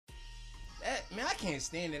Man, I can't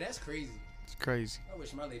stand it. That's crazy. It's crazy. I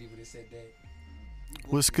wish my lady would have said that.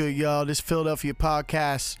 What's good, y'all? This Philadelphia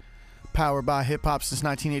podcast, powered by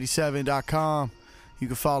hiphopsince1987.com. You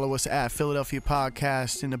can follow us at Philadelphia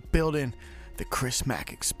Podcast in the building. The Chris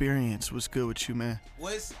Mack Experience. What's good with you, man?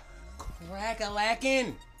 What's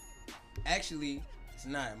crack-a-lackin'? Actually, it's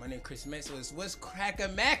not. My name is Chris Mack, so it's what's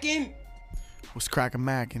crack-a-mackin'? What's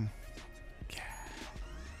crack-a-mackin'? Yeah.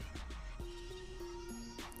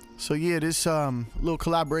 So yeah, this little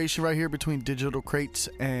collaboration right here between Digital Crates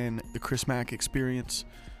and the Chris Mack Experience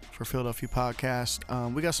for Philadelphia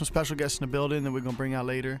Podcast. We got some special guests in the building that we're gonna bring out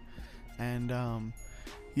later, and I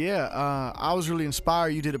was really inspired.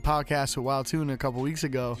 You did a podcast with Wild Tuna a couple weeks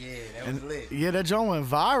ago. Yeah, that was lit. Yeah, that joint went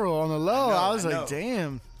viral on the low. I was like,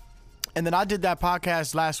 damn. And then I did that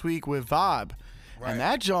podcast last week with Vibe. Right. And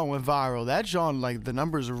that joint went viral. That joint, like, the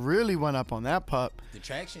numbers really went up on that pup. The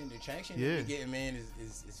traction that you're getting, man,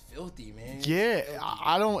 is filthy, man. Yeah,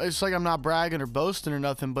 I don't. It's like I'm not bragging or boasting or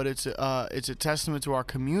nothing, but it's a testament to our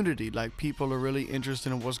community. Like, people are really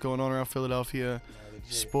interested in what's going on around Philadelphia,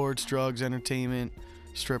 sports, drugs, entertainment,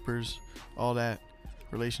 strippers, all that,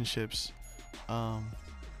 relationships,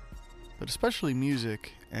 but especially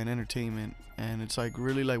music and entertainment. And it's like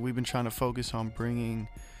really like we've been trying to focus on bringing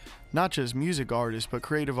not just music artists, but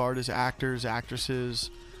creative artists, actors,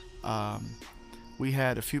 actresses. We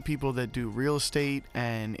had a few people that do real estate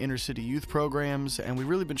and inner city youth programs, and we've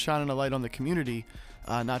really been shining a light on the community,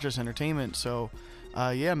 not just entertainment. So,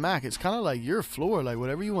 Mac, it's kind of like your floor. Like,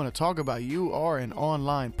 whatever you want to talk about, you are an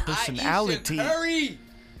online personality. Ayesha Curry.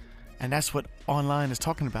 And that's what online is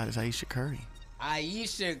talking about, is Ayesha Curry.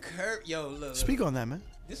 Ayesha Curry. Yo, look. Speak on that, man.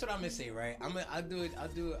 This is what I'm gonna say, right? I'll do it. I'll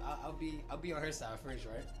be on her side first,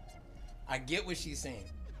 right? I get what she's saying.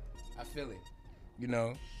 I feel it. You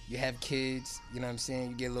know, you have kids, you know what I'm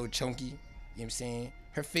saying? You get a little chunky, you know what I'm saying?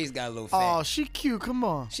 Her face got a little fat. Oh, she cute, come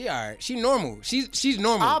on. She alright. She normal. She's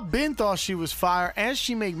normal. I been thought she was fire, and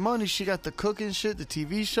she make money. She got the cooking shit, the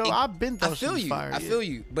TV show. I been thought she was fire. I feel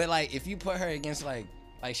you. But like if you put her against like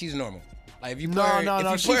she's normal. Like if you put her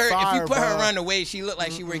around the way she look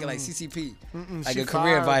like she working like CCP, like a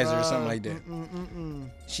career advisor or something like that.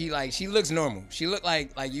 She looks normal. She look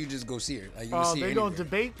like you just go see her. Like you see her they gonna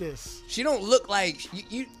debate this. She don't look like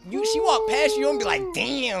you. She walk past you and be like,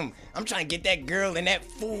 damn, I'm trying to get that girl in that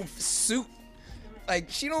full suit. Like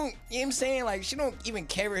she don't. You know what I'm saying? Like she don't even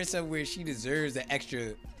carry herself where she deserves the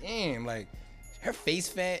extra. Damn, like. Her face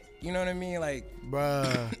fat, you know what I mean? Like,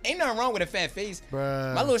 bruh. Ain't nothing wrong with a fat face.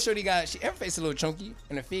 Bruh. My little shorty her face a little chunky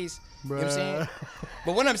in the face. Bruh. You know what I'm saying?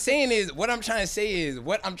 But what I'm trying to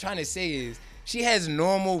say is, she has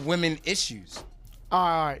normal women issues.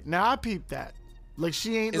 All right. Now I peep that. Like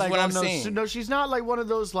she ain't like what I'm saying. No, she's not like one of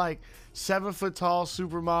those like 7 foot tall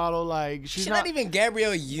supermodel. Like she's not even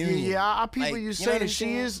Gabrielle Union. Yeah, I peep like, what you saying.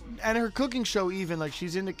 She is, and her cooking show even like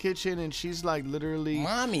she's in the kitchen and she's like literally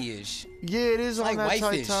mommy-ish. Yeah, it is on that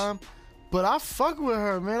type time. But I fuck with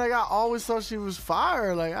her, man. Like I always thought she was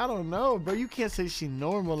fire. Like I don't know, bro. You can't say she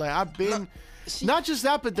normal. Like I've been. Not just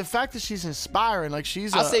that, but the fact that she's inspiring. Like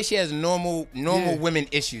I'll say she has normal women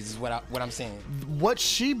issues is what I'm saying. What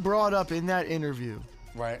she brought up in that interview,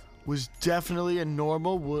 right, was definitely a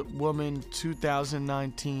normal woman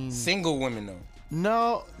 2019. Single women though.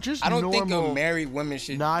 No, just I don't normal. think a married women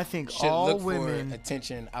should. No, I think all look women for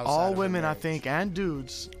attention outside. All of women, I think, and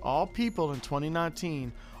dudes, all people in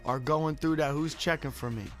 2019 are going through that. Who's checking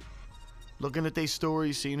for me? Looking at their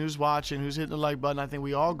stories, seeing who's watching, who's hitting the like button. I think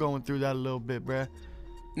we all going through that a little bit, bruh.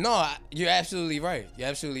 No, you're absolutely right.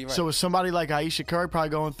 So is somebody like Ayesha Curry probably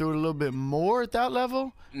going through it a little bit more at that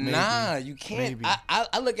level? Maybe. Nah, you can't.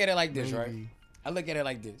 I look at it like this, Maybe. right? I look at it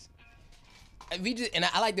like this. I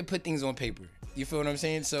like to put things on paper. You feel what I'm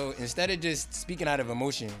saying? So instead of just speaking out of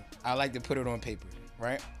emotion, I like to put it on paper,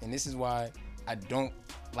 right? And this is why I don't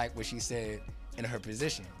like what she said in her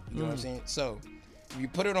position. You know what I'm saying? So if you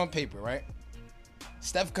put it on paper, right?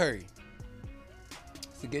 Steph Curry,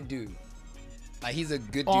 he's a good dude. Like he's a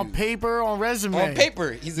good dude. On paper, on resume. On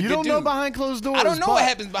paper, he's a good dude. You don't know behind closed doors. I don't know what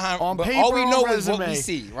happens behind. On but paper, all we know on is what we resume.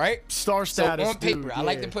 see, right? Star status. So on paper, dude, I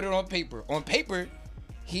like to put it on paper. On paper,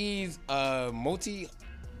 he's a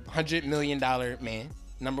multi-$100 million man.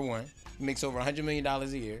 Number one, he makes over $100 million a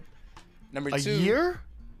year. Number two, a year?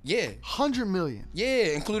 Yeah. $100 million.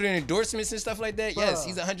 Yeah, including endorsements and stuff like that. Yes,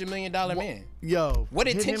 he's a $100 million man. Yo, what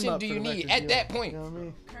attention do you need at that point? You know what I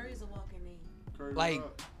mean? Curry's a walking name. Like, you know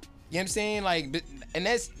what I'm saying? Like, and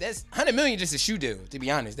that's $100 million just a shoe deal. To be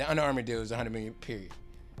honest, the Under Armour deal is $100 million. Period.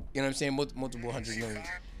 You know what I'm saying? Multiple $100 million.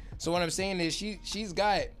 So what I'm saying is she's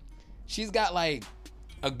got like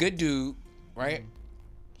a good dude, right?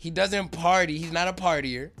 He doesn't party. He's not a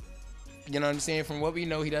partier. You know what I'm saying? From what we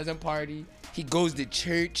know, he doesn't party. He goes to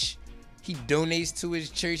church. He donates to his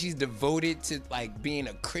church. He's devoted to like being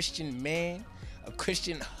a Christian man, a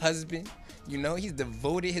Christian husband. You know, he's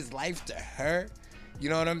devoted his life to her. You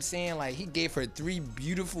know what I'm saying? Like, he gave her 3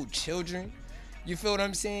 beautiful children. You feel what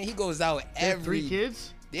I'm saying? He goes out They have every... 3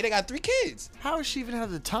 kids? Yeah, they got 3 kids. How does she even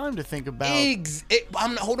have the time to think about?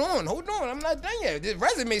 Hold on. I'm not done yet. The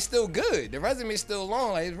resume's still good. The resume's still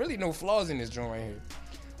long. Like, there's really no flaws in this joint right here.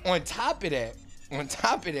 On top of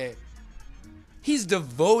that, he's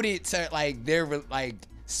devoted to like their like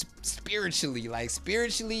spiritually,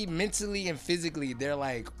 mentally, and physically. They're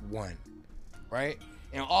like one, right?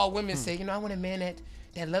 And all women say, you know, I want a man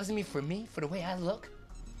that loves me for the way I look,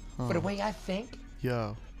 for the way I think.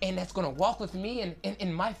 Yo. And that's gonna walk with me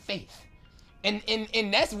in my faith. And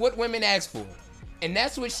that's what women ask for. And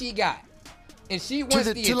that's what she got. And she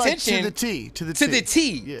wants the attention. To the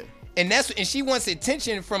T. Yeah. And she wants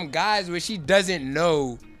attention from guys where she doesn't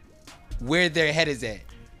know where their head is at.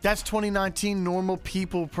 That's 2019 normal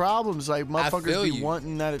people problems. Like, motherfuckers be you.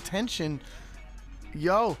 wanting that attention.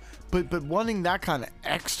 Yo, but wanting that kind of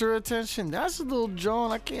extra attention, that's a little John,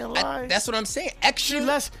 I can't lie. That's what I'm saying. Extra.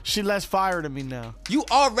 She less fire to me now. You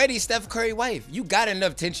already Steph Curry wife. You got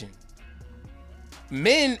enough tension.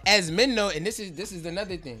 Men know, and this is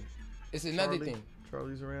another thing. It's another thing.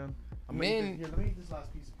 Charlie's around. Men, let me eat this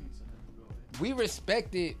last piece of pizza. we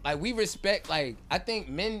respect it. Like, I think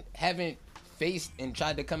men haven't faced and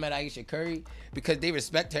tried to come at Ayesha Curry because they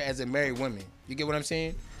respect her as a married woman. You get what I'm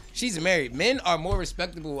saying? She's married. Men are more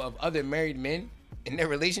respectable of other married men in their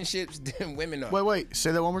relationships than women are. Wait.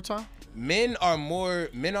 Say that one more time. Men are more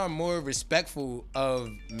respectful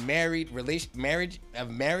of marriage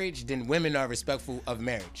than women are respectful of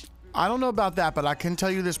marriage. I don't know about that, but I can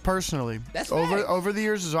tell you this personally. That's facts. Over the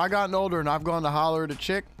years, as I gotten older and I've gone to holler at a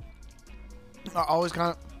chick, I always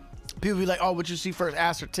kind of, people be like, oh, what you see first,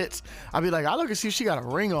 ass or tits? I'll be like, I look and see if she got a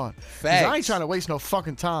ring on. 'Cause Facts. I ain't trying to waste no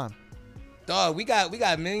fucking time. Dog, we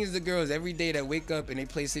got millions of girls every day that wake up and they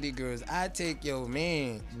play City Girls. I take, yo,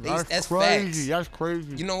 man. That's crazy. facts. That's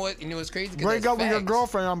crazy. You know what? You know what's crazy? Break up with your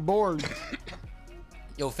girlfriend. I'm bored.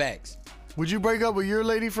 Yo, facts. Would you break up with your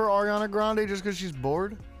lady for Ariana Grande just because she's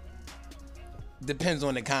bored? Depends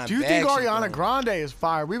on the kind. Do you think Ariana Grande is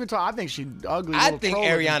fire? We've been talking. I think she ugly. I think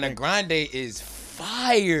Ariana Grande is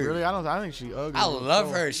fire. Really? I think she ugly. I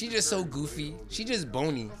love her. She's just so goofy. She just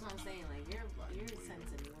bony. That's what I'm saying. Like, your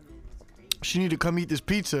sense of women is crazy. She need to come eat this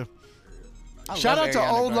pizza. I Shout love out to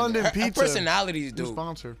Ariana Old Grande. London Her Pizza. personality's New dope.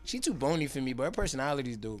 sponsor. She too bony for me, but her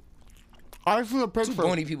personality's dope. I seen a Two picture.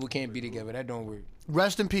 bony people can't be together. That don't work.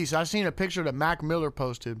 Rest in peace. I seen a picture that Mac Miller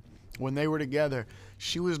posted when they were together.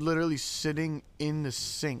 She was literally sitting in the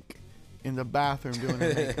sink in the bathroom doing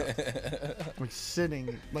her makeup. Like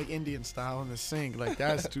sitting like Indian style in the sink. Like,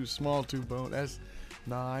 that's too small, too bone.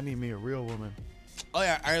 I need me a real woman. Oh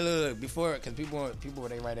yeah, all right, look, before, because people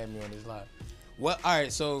they write at me on this live. What? All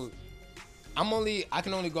right, so I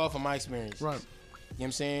can only go off of my experience. Right. You know what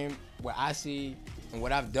I'm saying? What I see and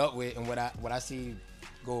what I've dealt with and what I see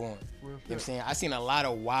go on. You know what I'm saying? I seen a lot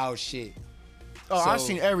of wild shit. Oh, So- I've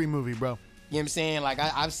seen every movie, bro. You know what I'm saying? Like,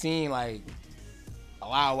 I've seen, like, a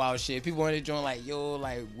lot of wild shit. People want to join, like, yo,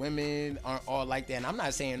 like, women aren't all like that. And I'm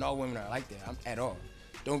not saying all women are like that at all.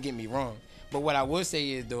 Don't get me wrong. But what I will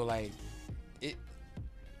say is, though, like, I'm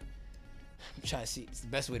trying to see it's the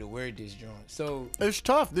best way to word this, John. So, It's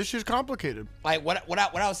tough. This shit's complicated. like, what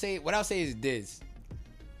I'll say is this.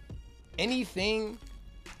 Anything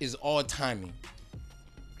is all timing.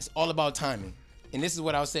 It's all about timing. And this is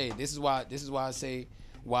what I'll say. This is why I say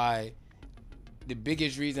why the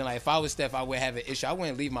biggest reason, like, if I was Steph, I would have an issue. I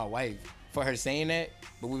wouldn't leave my wife for her saying that,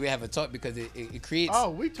 but we would have a talk because it creates. Oh,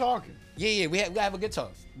 we talking. Yeah, we have a good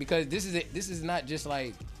talk because this is not just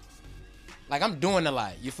like I'm doing a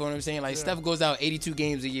lot. You feel what I'm saying? Like, Steph goes out 82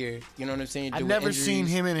 games a year. You know what I'm saying? I've Doing never injuries. seen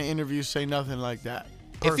him in an interview say nothing like that.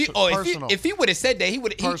 Personal. If he would have said that, he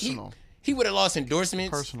would Personal. he would have lost endorsements.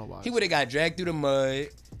 Personal-wise. He would have got dragged through the mud.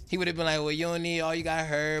 He would have been like, well, you don't need all you got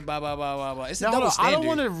hurt, blah, blah, blah, blah, blah. It's a Now, double hold on. I standard.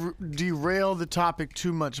 don't want to derail the topic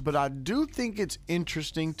too much, but I do think it's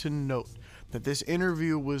interesting to note that this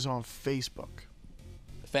interview was on Facebook.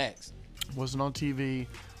 Facts. Wasn't on TV,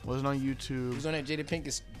 wasn't on YouTube. It was on that Jada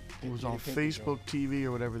Pinkett. It was on Pinkett Facebook TV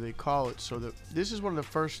or whatever they call it. So this is one of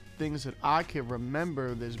the first things that I can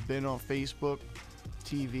remember that's been on Facebook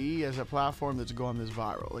TV as a platform that's gone this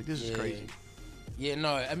viral. Like, this is crazy. Yeah,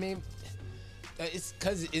 no, I mean, it's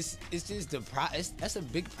because it's just that's a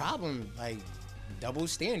big problem. Like, double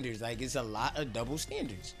standards. Like, it's a lot of double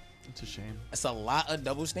standards. It's a shame. It's a lot of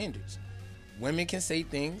double standards. Women can say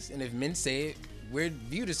things, and if men say it, we're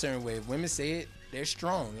viewed a certain way. If women say it, they're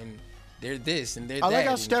strong, and they're this and they're I that. like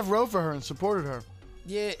how and- Steph wrote for her and supported her.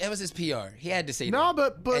 Yeah, it was his PR. He had to say No,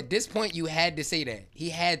 that. but at this point, you had to say that. He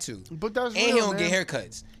had to. But that's and real, he don't man. get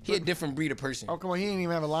haircuts. He a different breed of person. Oh, come on, he didn't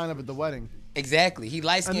even have a lineup at the wedding. Exactly. He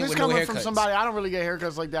light And skinned this with no coming haircuts. from somebody, I don't really get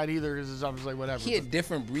haircuts like that either, because I'm just like, whatever. He a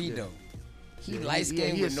different breed though. He light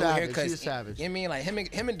skinned he a with no savage. haircuts. He a savage. You know what I mean?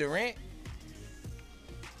 Like him and Durant.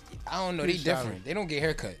 I don't know. They He's different. savage. They don't get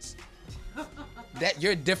haircuts. That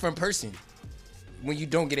you're a different person when you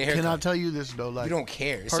don't get a haircut. Can I tell you this though? Like, you don't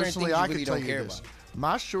care. There's certain personally, things you I really can tell don't you care this. about.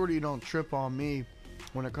 My shorty don't trip on me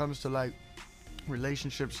when it comes to like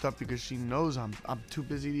relationship stuff because she knows I'm too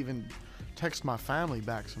busy to even text my family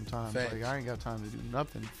back sometimes. Facts. Like I ain't got time to do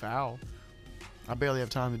nothing foul. I barely have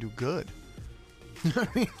time to do good. You know what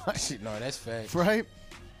I mean? Like, No, that's fact. right?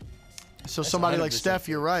 So somebody like 100% Steph,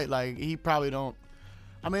 you're right. Like he probably don't.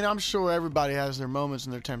 I mean, I'm sure everybody has their moments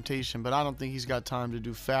and their temptation, but I don't think he's got time to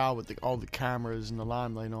do foul with all the cameras and the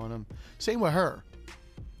limelight on him. Same with her.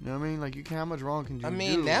 You know what I mean? Like, how much wrong can you do? I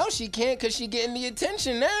mean, now she can't because she getting the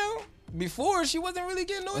attention now. Before, she wasn't really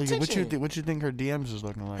getting no Like, attention. what you think her DMs is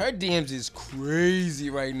looking like? Her DMs is crazy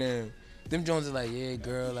right now. Them Jones are like, yeah,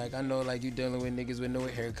 girl, like, I know, like, you dealing with niggas with no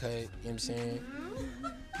haircut. You know what I'm saying?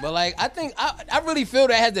 But, like, I think, I really feel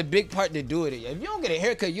that has a big part to do with it. If you don't get a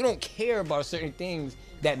haircut, you don't care about certain things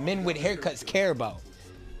that men with haircuts care about.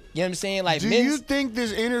 You know what I'm saying? Like, Do you think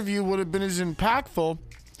this interview would have been as impactful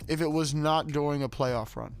if it was not during a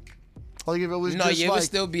playoff run? Like if it was No, just yeah, like,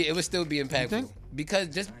 it would still be impactful. think? Because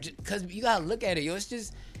because you gotta look at it, yo. It's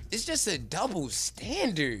just a double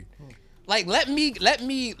standard. Like let me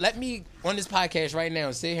on this podcast right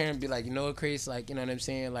now sit here and be like, you know what, Chris, like, you know what I'm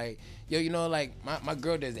saying? Like, yo, you know, like my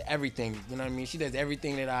girl does everything, you know what I mean? She does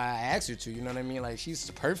everything that I ask her to, you know what I mean? Like she's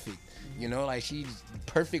perfect, you know, like she's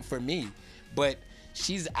perfect for me. But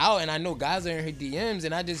she's out and I know guys are in her DMs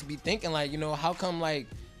and I just be thinking like, you know, how come like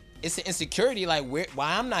it's an insecurity, like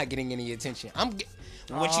why I'm not getting any attention?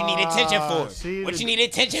 What you need attention for? What you need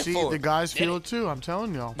attention for? The guys feel it too. I'm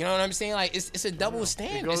telling y'all. You know what I'm saying? Like it's a double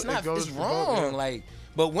standard. goes- It's not. it goes It's for both, wrong. yeah. Like,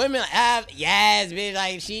 but women have yes, bitch.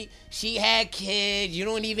 Like she had kids. You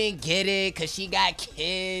don't even get it because she got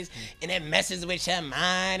kids, and it messes with your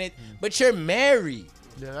mind. But you're married.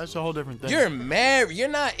 Yeah, that's a whole different thing. You're married. You're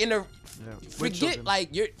not in a. Yeah, with Forget children.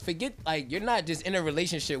 like you're not just in a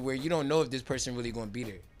relationship where you don't know if this person really gonna be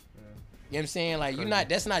there. You know what I'm saying? Like you're not.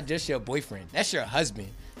 That's not just your boyfriend. That's your husband.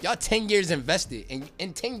 Y'all 10 years invested, and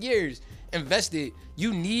in 10 years invested,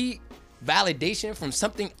 you need validation from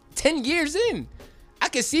something 10 years in. I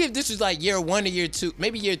can see if this was like year 1 or year 2,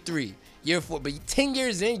 maybe year 3, year 4, but 10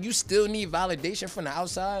 years in, you still need validation from the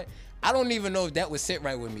outside. I don't even know if that would sit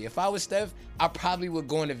right with me. If I was Steph, I probably would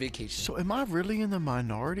go on a vacation. So am I really in the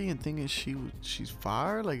minority and thinking she's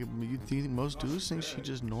fire? Like you think most dudes think she's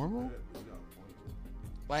just normal?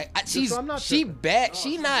 Like I'm not she tripping. bad.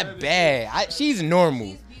 She not bad. She's normal.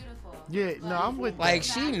 She's beautiful. Yeah, no, I'm with Like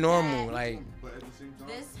that. she normal. Like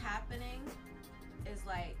This happening is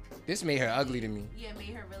like, this made her ugly to me. yeah, it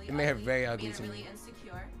made her really It made her ugly. very It ugly made to her me. really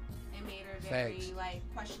insecure. It made her very Facts. like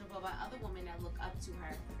questionable about other women that look up to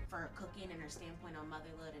her for her cooking and her standpoint on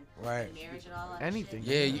motherhood and Right. marriage and all that Anything.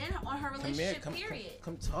 shit. Yeah, you- and on her Come here, relationship come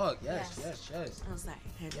period. talk. Yes, Yes. yes. I was like,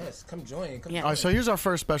 Yes, come join. Come Yeah. All right, so here's our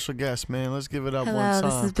first special guest, man. Let's give it up one Hello, time.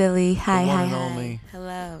 this is Billy. Hi, one hi, and hi. only.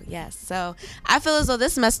 Hello, yes. So I feel as though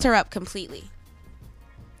this messed her up completely.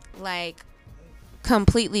 Like,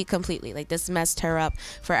 completely. Like, this messed her up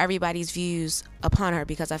for everybody's views upon her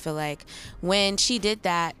because I feel like when she did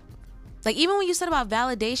that, like, even when you said about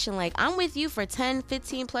validation, like, I'm with you for 10,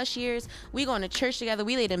 15 plus years. We going to church together.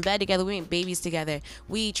 We laid in bed together. We made babies together.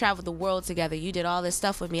 We traveled the world together. You did all this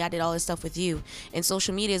stuff with me. I did all this stuff with you. And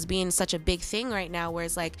social media is being such a big thing right now where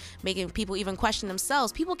it's, like, making people even question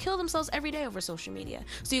themselves. People kill themselves every day over social media.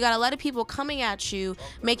 So you got a lot of people coming at you,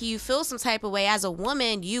 making you feel some type of way. As a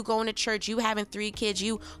woman, you going to church, you having 3 kids,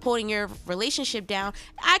 you holding your relationship down.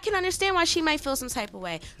 I can understand why she might feel some type of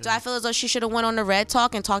way. Do I feel as though she should have went on the Red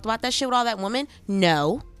Talk and talked about that shit with all that woman?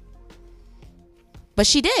 No. But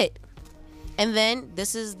she did. And then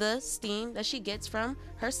this is the steam that she gets from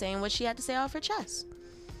her saying what she had to say off her chest.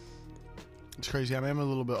 It's crazy. I mean, I'm a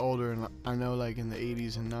little bit older, and I know, like, in the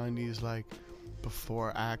 80s and 90s, like,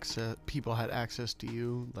 before people had access to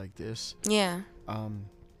you like this. Yeah.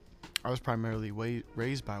 I was primarily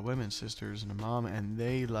raised by women, sisters, and a mom, and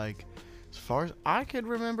they, like, as far as I could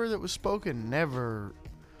remember that was spoken, never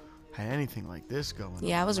had anything like this going on.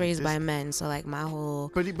 Yeah, I was Like, raised this- by men, so like my whole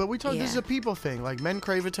But we talk. This is Yeah. a people thing. Like, men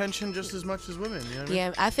crave attention just as much as women. You know what I mean?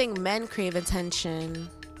 yeah, I think men crave attention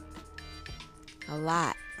a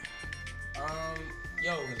lot.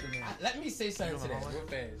 Yo, let me say something to that real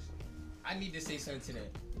fast. I need to say something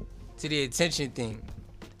to the attention thing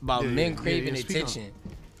about men craving attention.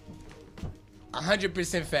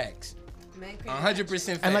 100% facts. 100%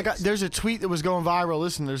 facts. And like, there's a tweet that was going viral.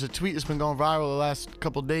 Listen, there's a tweet that's been going viral the last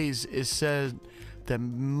couple days. It said that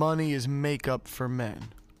money is makeup for men.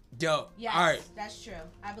 Yo, Yes, all right. that's true.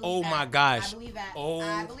 I believe Oh that. my gosh. I believe that. Oh.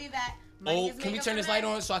 I believe that. Can we turn this light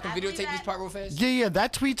on so I can videotape this part real fast? Yeah,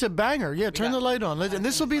 that tweet's a banger. Yeah, turn got- the light on. And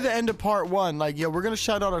this will be the end of part one. Like, yeah, we're going to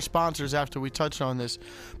shout out our sponsors after we touch on this.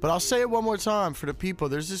 But I'll say it one more time for the people.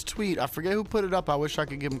 There's this tweet. I forget who put it up. I wish I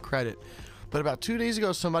could give them credit. But about 2 days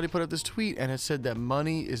ago, somebody put up this tweet, and it said that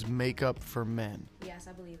money is makeup for men. Yes,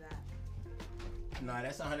 I believe that. No,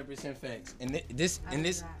 that's 100% facts. And this,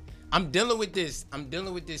 that. I'm dealing with this. I'm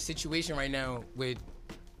dealing with this situation right now with,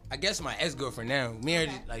 I guess, my ex-girlfriend now. Me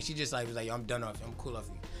and her, like, she just like was like, yo, I'm done off you. I'm cool off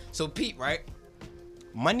you. So Pete, right?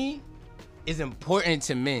 Money is important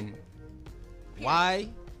to men. Why?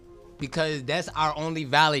 Because that's our only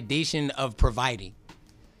validation of providing.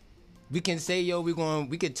 We can say, yo,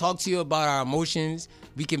 we can talk to you about our emotions.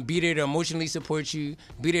 We can be there to emotionally support you,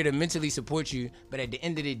 be there to mentally support you. But at the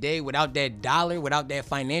end of the day, without that dollar, without that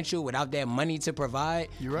financial, without that money to provide,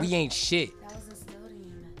 You're right. we ain't shit. That was instilled in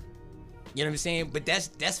you. You know what I'm saying? But that's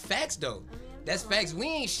facts though. That's facts. We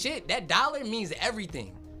ain't shit. That dollar means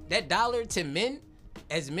everything. That dollar to men,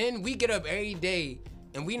 as men, we get up every day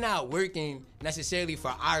and we not working necessarily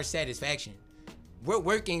for our satisfaction. We're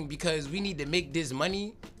working because we need to make this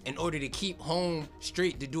money in order to keep home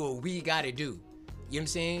straight to do what we gotta do. You know what I'm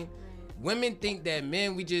saying? Women think that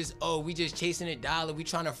men, we just chasing a dollar, we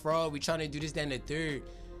trying to fraud, we trying to do this, that, and the third.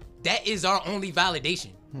 That is our only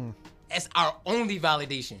validation. That's our only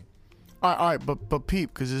validation. All right, but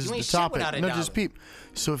peep, because this You is ain't the shit topic. without a No, dollar. just peep.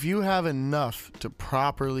 So if you have enough to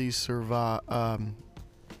properly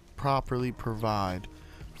properly provide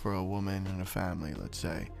for a woman and a family, let's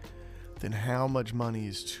say, then how much money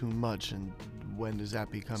is too much, and when does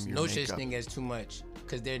that become your No makeup? such thing as too much,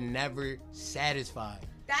 because they're never satisfied.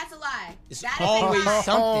 That's a lie. It's That is always a lie.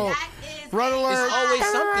 something. That is Red a alert. It's always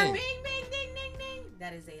lie. something. Bing, bing, ding, ding, ding.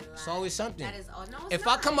 That is a lie. It's always something. That is all. No, it's If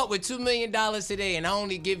I not. come up with $2 million today and I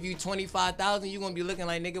only give you 25,000, you're gonna be looking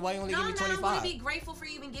like, nigga, why you only No, give I'm me not. I'm 25? gonna be grateful for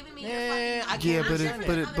you even giving me Man, your fucking I money. can't Yeah, I'm but different it,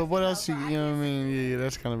 than but other but what females, else? You so I know what I can't mean? Yeah,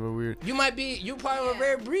 that's kind of a weird. You might be, you probably a Yeah.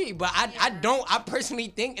 rare breed, but I Yeah. I personally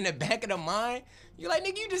think in the back of the mind, you're like,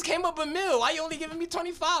 nigga, you just came up a mill. Why you only giving me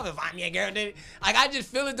 25? If I'm your girl, then like I just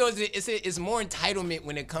feel it though. It's more entitlement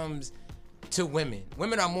when it comes to women.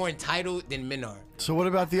 Women are more entitled than men are. So what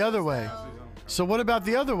about the other way? So what about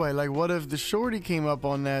the other way? Like, what if the shorty came up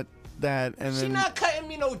on that, and She then? not cutting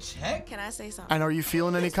me no check. Can I say something? And are you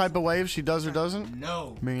feeling any type of way if she does or doesn't?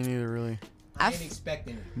 No, Me neither, really. I ain't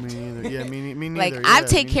expecting it. Me neither. Yeah, me neither. Like, yeah, I've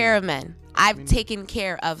taken me care of men. I've taken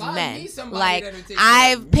care of Find men. me somebody Like, that'll take care of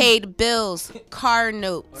I've me. paid bills, car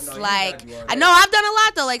notes. Oh, no, you like, gotta do all I that. know I've done a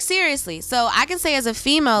lot though. Like, seriously. So I can say as a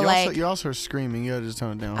female, like, You also are screaming. You gotta just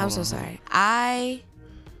tone it down. I'm Hold so on. sorry. I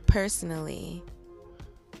personally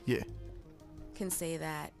Yeah. can say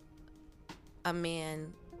that a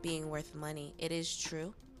man being worth money, it is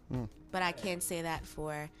true. But I can't say that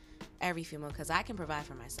for every female because I can provide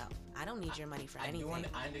for myself. I don't need your money for anything.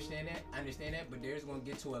 I understand that, but there's gonna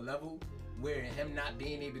get to a level where him not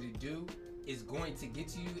being able to do is going to get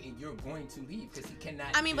to you and you're going to leave because he cannot.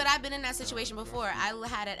 I mean, do- but I've been in that situation before. I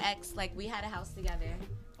had an ex, like, we had a house together.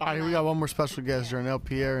 All right, here we got one more special guest, Jarnell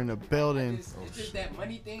Pierre in the building. It's just that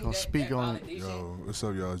money thing. Gonna speak on it. validation. Yo, what's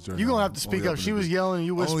up, y'all? It's Jordan. You gonna have to speak up. She was yelling,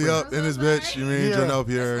 you Only whispering. up in this bitch. You mean Yeah. Jordan up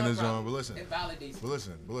here That's in no this problem. joint? But listen, It validates. but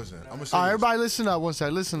listen. I'm gonna say All right, this. everybody, listen up. One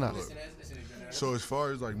sec, listen up. Listen, listen, listen. So as far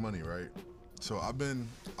as like money, right? So I've been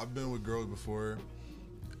with girls before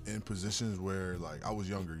in positions where like I was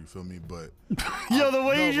younger. You feel me? But Yo, the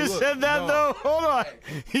way No, you but just look, said that no. though. Hold on.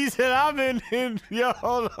 He said, "I've been in." Yo,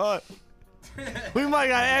 hold on. We might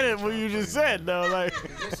gotta edit what you just said though. Like,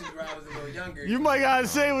 This is where I was a little younger. you might gotta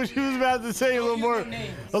say what you was about to say a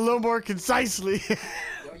little more concisely.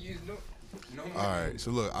 Don't use no. all right.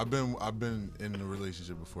 So look, I've been in a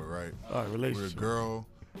relationship before, right? All right, With a relationship. girl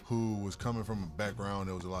who was coming from a background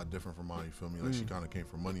that was a lot different from mine. You feel me? Like she kind of came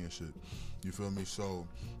from money and shit. You feel me? So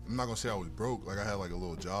I'm not gonna say I was broke. Like I had like a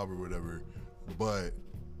little job or whatever, but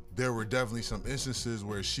there were definitely some instances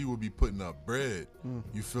where she would be putting up bread.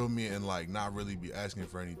 You feel me? And like not really be asking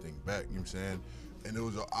for anything back. You know what I'm saying? And it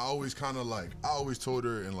was I always kind of like I always told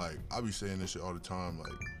her, and like I be saying this shit all the time.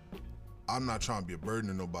 Like I'm not trying to be a burden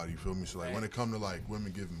to nobody. You feel me? So like when it come to like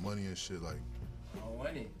women giving money and shit, like. I don't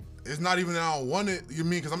want it. It's not even that I don't want it. You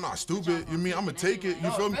mean because I'm not stupid? You mean I'm gonna take it? You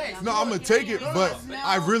No, feel me? facts. No, I'm gonna take it, but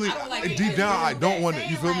I really I don't like it. deep down I don't want it.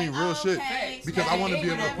 You feel me? Okay, Real shit. okay. because I want to be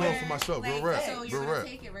able to put on for myself. Real rap, So real you're rap. gonna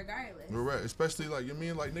take it regardless. Real rap, especially like you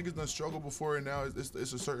mean like niggas done struggled before, and now it's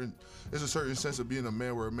a certain sense of being a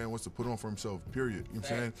man where a man wants to put on for himself. Period. You know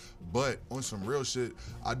what I'm saying? But on some real shit,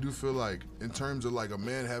 I do feel like in terms of like a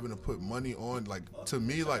man having to put money on, like to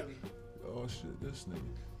me, like oh shit, this nigga.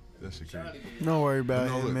 That shit crazy. Don't worry about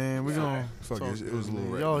No, it, look, man. We're gonna fuck talk it, it was a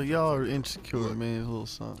little y'all, rap. y'all are insecure, Look. man. It's a little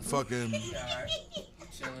something. Fucking,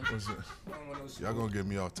 Chilling. what's it? Y'all gonna get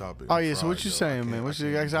me off topic. Oh yeah. So what Fried, you though. saying, I man? can't- What you?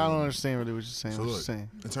 can't Actually, I do don't it. understand really what you're saying. So What you look, saying?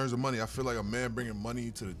 in terms of money, I feel like a man bringing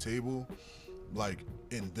money to the table, like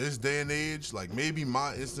in this day and age, like maybe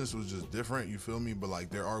my instance was just different, you feel me? But like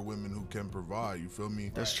there are women who can provide, you feel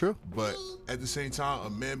me? That's true. But at the same time, a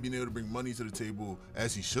man being able to bring money to the table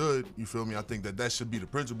as he should, you feel me? I think that should be the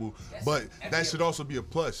principle. But that should also be a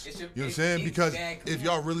plus. It should- You know what I'm it- saying? Because exactly. if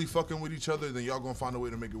y'all really fucking with each other, then y'all gonna find a way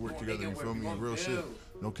to make it work together, you feel me? Real shit.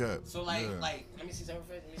 No cap. So like, Yeah. let me see something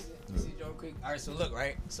first. Let me see Joe quick. All right, so look,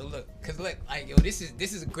 right? So look, cause look, like yo, this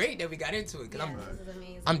is great that we got into it, cause This is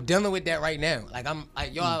amazing. I'm dealing with that right now. Like I'm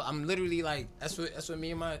like y'all, I'm literally like that's what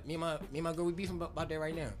me and my girl we beefing about that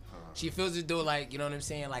right now. She feels as though like you know what I'm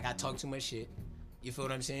saying. Like I talk too much shit. You feel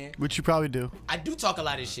what I'm saying? Which you probably do. I do talk a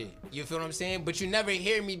lot of shit. You feel what I'm saying? But you never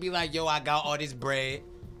hear me be like, yo, I got all this bread.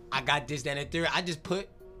 I got this, that, and the third. I just put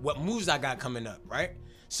what moves I got coming up, right?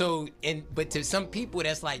 So, but to some people,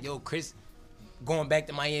 that's like, yo, Chris going back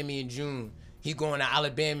to Miami in June. He's going to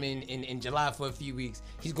Alabama in July for a few weeks.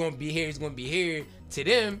 He's going to be here. He's going to be here. To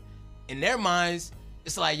them, in their minds,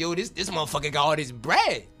 it's like, yo, this motherfucker got all this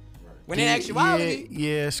bread. When in actuality,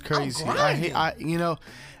 yeah, it's crazy. grinding. You know,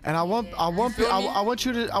 and I want feel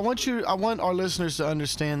me? I want our listeners to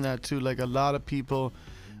understand that too. Like a lot of people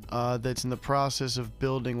that's in the process of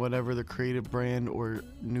building whatever the creative brand or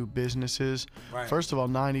new business is. Right. First of all,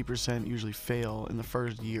 90% usually fail in the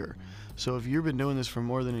first year. So if you've been doing this for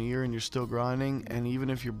more than a year and you're still grinding, and even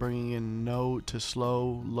if you're bringing in no to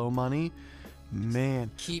low money,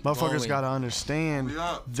 man, Keep motherfuckers going. gotta understand We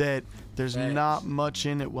up. that there's Facts. not much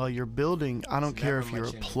in it while you're building. I don't care never if you're a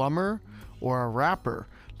much in it. plumber or a rapper.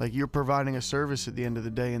 Like you're providing a service at the end of the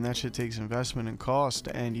day, and that shit takes investment and cost,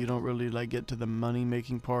 and you don't really like get to the money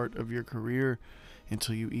making part of your career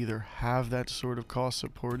until you either have that sort of cost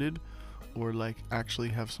supported or like actually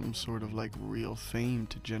have some sort of like real fame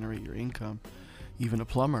to generate your income. Even a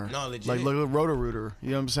plumber. No, legit. Like look at Roto-Rooter. You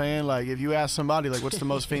know what I'm saying? Like if you ask somebody like what's the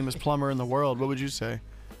most famous plumber in the world, what would you say?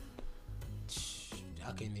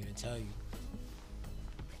 I couldn't even tell you.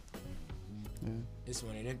 It's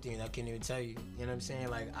one of them things I can't even tell you. You know what I'm saying?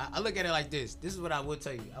 Like I look at it like this. This is what I would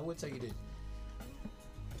tell you. I would tell you this.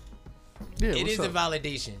 Yeah, It what's is up? a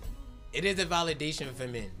validation. It is a validation for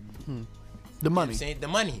men. The You know what money. I'm saying? The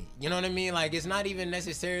money. You know what I mean? Like it's not even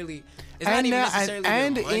necessarily. It's and not even now- necessarily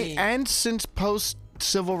and, the money. and since post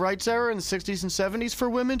civil rights era in the 60s and 70s for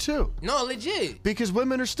women too, no, legit. because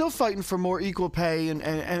women are still fighting for more equal pay, and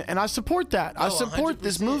I support that. I No, support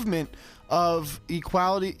this 100%. movement of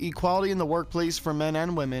equality in the workplace for men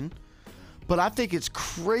and women, but I think it's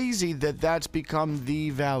crazy that that's become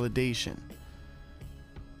the validation.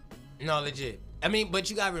 No, legit. I mean, but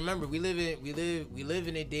you gotta remember, we live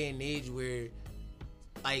in a day and age where,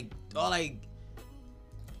 like, all like,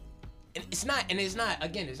 and it's not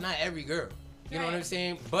again, it's not every girl. You know what I'm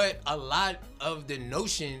saying? But a lot of the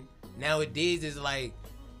notion nowadays is like,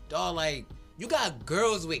 dog, like, you got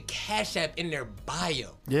girls with Cash App in their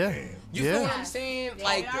bio. Yeah, You yeah. feel what I'm saying?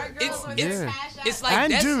 Like, There are girls it's with Yeah. Cash App. it's like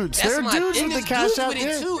And that's, dudes. That's There are my dudes thing. with the There's Cash dudes App, with it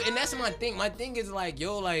yeah. too, and that's my thing. My thing is like,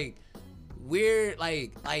 yo, like, we're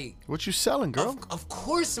like. What you selling, girl? Of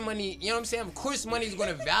course, money. You know what I'm saying? Of course, money is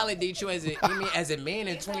gonna validate you as a man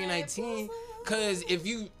in 2019. Cause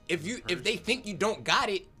if they think you don't got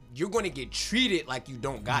it, you're gonna get treated like you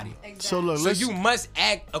don't got it. Exactly. So look, So listen. you must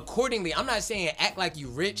act accordingly. I'm not saying act like you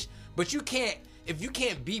rich, but you can't. If you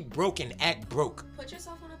can't be broke and act broke, Put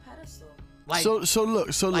yourself on a pedestal. like So look.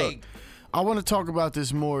 like- I want to talk about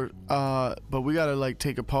this more, but we gotta like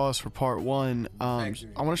take a pause for part one. Thanks,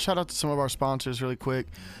 I want to shout out to some of our sponsors really quick.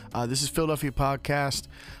 This is Philadelphia Podcast.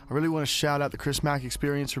 I really want to shout out the Chris Mack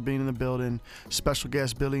Experience for being in the building. Special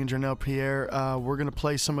guest Billy and Janelle Pierre. We're gonna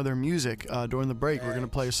play some of their music during the break. We're gonna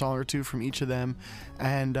play a song or two from each of them,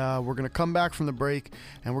 and we're gonna come back from the break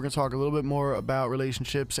and we're gonna talk a little bit more about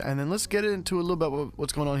relationships, and then let's get into a little bit of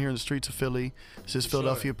what's going on here in the streets of Philly. This is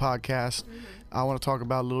Philadelphia Podcast. I want to talk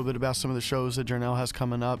about a little bit about some of the shows that Jarnell has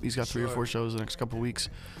coming up. He's got 3 or 4 shows in the next couple of weeks.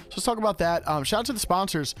 So let's talk about that. Shout out to the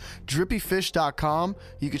sponsors, drippyfish.com.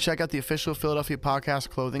 You can check out the official Philadelphia Podcast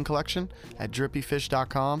clothing collection at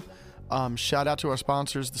drippyfish.com. Shout out to our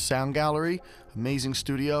sponsors, the Sound Gallery. Amazing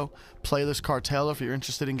studio. Playlist Cartel, if you're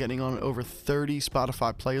interested in getting on over 30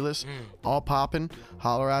 Spotify playlists, all popping.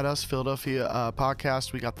 Holler at us, Philadelphia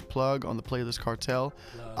podcast. We got the plug on the Playlist Cartel.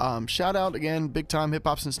 Shout out again, big time hip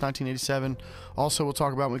hop since 1987. Also, we'll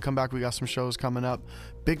talk about when we come back. We got some shows coming up.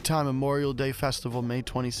 Big time Memorial Day Festival, May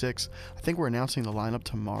 26th. I think we're announcing the lineup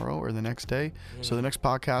tomorrow or the next day. So the next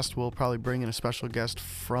podcast, we'll probably bring in a special guest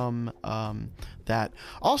from that.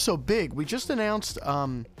 Also, big, we just announced,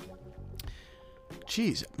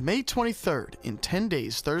 May 23rd, in 10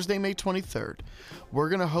 days, Thursday, May 23rd, we're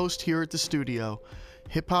going to host here at the studio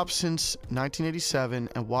Hip Hop Since 1987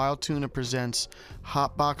 and Wild Tuna presents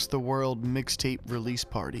Hotbox the World mixtape release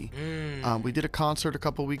party. We did a concert a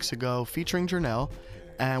couple weeks ago featuring Jernell,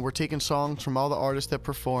 and we're taking songs from all the artists that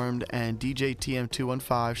performed, and DJ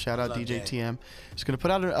TM215, shout out DJ TM, is going to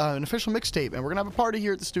put out an official mixtape, and we're going to have a party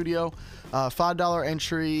here at the studio, $5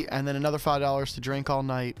 entry, and then another $5 to drink all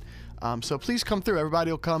night. So please come through.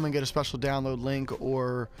 Everybody will come and get a special download link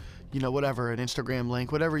or, whatever, an Instagram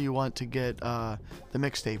link, whatever you want to get the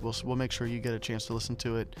mixtape. We'll make sure you get a chance to listen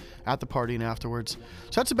to it at the party and afterwards.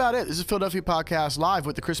 So that's about it. This is Philadelphia Podcast live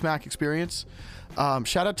with the Chris Mack Experience.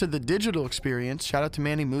 Shout out to the Digital Experience. Shout out to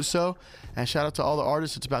Manny Musso. And shout out to all the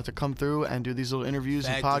artists that's about to come through and do these little interviews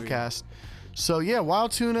and podcasts. So yeah,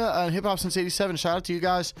 Wild Tuna and Hip Hop Since 87. Shout out to you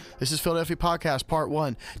guys. This is Philadelphia Podcast Part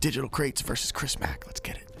 1. Digital Crates versus Chris Mack. Let's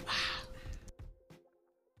get it.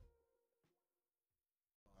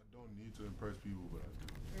 Impress people,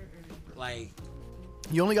 but Like,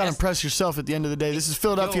 you only got to impress yourself at the end of the day. This is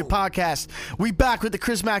Philadelphia Podcast. We back with the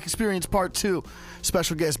Chris Mack Experience Part 2.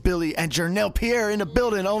 Special guest Billy and Jernell Pierre in the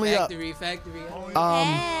building. Only factory.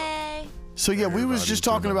 Hey. So yeah, we was just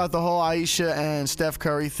talking about the whole Aisha and Steph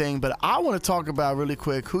Curry thing, but I want to talk about really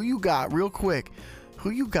quick who you got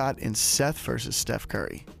in Seth versus Steph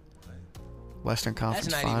Curry. Western Conference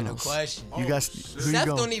That's not Finals. even a question. You guys, Seth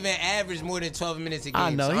don't even average more than 12 minutes a game.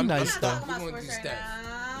 I know, so he's nice though. We're going to do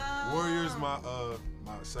Steph. Warriors, my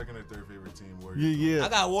second or third favorite team. Warriors. Yeah. I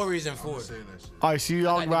got Warriors in 4. I'm saying that shit. All right, so you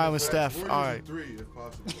all riding with Steph. Warriors All in right. 3 if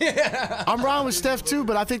possible. I'm riding with Steph too,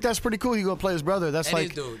 but I think that's pretty cool. He gonna play his brother. That's That like,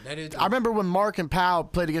 is dope. That is dope. I remember when Mark and Powell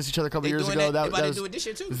played against each other a couple They years doing ago. that. They about to was do it this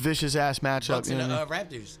year, too. vicious ass matchup. Bucks You and know, the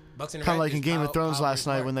Raptors. Bucks and the kind of like Raptors. in Game of Thrones Power last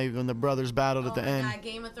night Park. when the brothers battled at the end. God,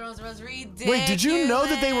 Game of Thrones was ridiculous. Wait, did you know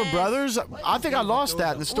that they were brothers? I think I lost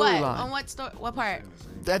that in the What? storyline. On what part?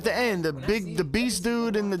 At the end, the beast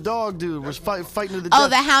dude and the dog dude was fighting to the Oh,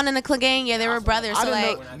 death. the Hound and the Clegane. Yeah, they were brothers. I So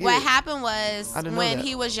didn't like, know- what yeah. happened was I didn't know when that.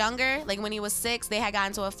 he was younger, like when he was 6, they had gotten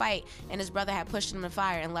into a fight, and his brother had pushed him in the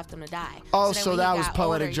fire and left him to die. Oh, then so when he that was got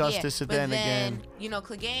poetic older, justice yeah. at But then then, again.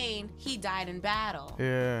 Clegane, he died in battle,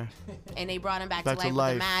 Yeah. and they brought him back Back to to life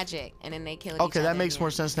life. with the magic, and then they killed each Okay, other. that makes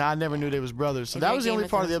more sense now. I never knew they was brothers. So And that then was the Game only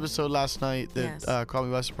of part of the Thrones. episode last night that Yes. caught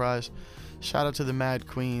me by surprise. Shout out to the Mad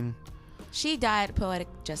Queen. She died poetic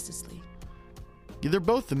justice. Yeah, they're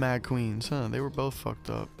both the Mad Queens, huh? They were both fucked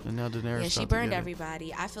up, and now Daenerys. Yeah, she out burned together.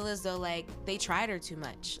 everybody. I feel as though like they tried her too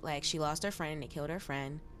much. Like she lost her friend, they killed her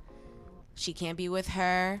friend. She can't be with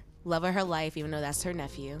her love of her life, even though that's her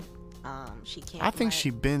nephew. She can't. I think let- she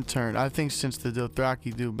been turned. I think since the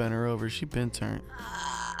Dothraki dude bent her over, she been turned.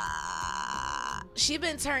 She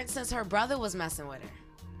been turned since her brother was messing with her.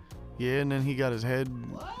 Yeah, and then he got his head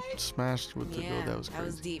smashed with the Yeah, girl. That was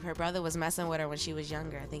crazy. deep. Her brother was messing with her when she was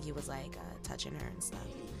younger. I think he was like touching her and stuff.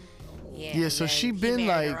 Yeah. Yeah, and so then she he been,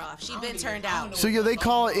 married her like- off. She been turned out. So yeah, they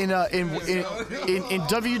call it in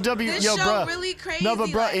WW. This Yo, show bruh. really crazy. No, but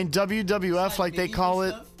bruh, like- in WWF, like they call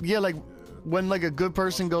it, yeah, like when like a good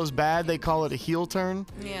person goes bad, they call it a heel turn.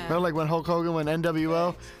 Yeah. Remember, like when Hulk Hogan went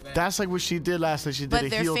NWO, that's like what she did last night. She did But a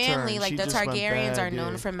their heel family, turn. like She the just went Targaryens, bad, are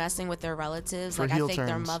known yeah. for messing with their relatives. For Like I heel think their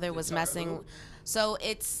turns. mother was messing. So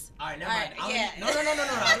it's. All right, never mind. yeah. No.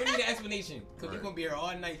 I don't need an explanation because we're going to be here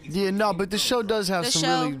all night. Yeah, no, but the show does have The some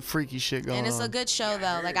show- really freaky shit going on. And it's a good show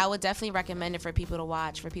though. Like I would definitely recommend it for people to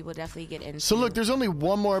watch. For people to definitely get into. So look, there's only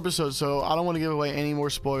one more episode, so I don't want to give away any more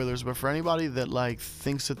spoilers. But for anybody that like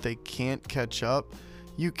thinks that they can't catch up,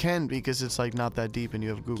 you can, because it's like not that deep, and you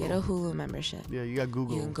have Google. Get a Hulu membership. Yeah, you got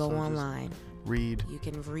Google. You can go so just online. read. You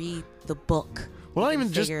can read the book. Well, not You can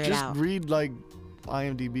even just figure it out. read like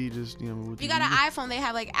IMDb. Just with If you the- got an iPhone, they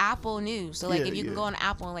have like Apple News. So like Yeah, if you can yeah. go on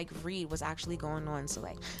Apple and like read what's actually going on. So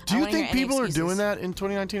like. Do I you wanna hear think any people are doing excuses. that in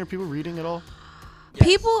 2019? Are people reading at all?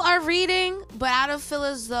 People are reading, but I don't feel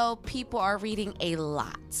as though people are reading a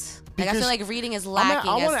lot. Like I Because feel like reading is I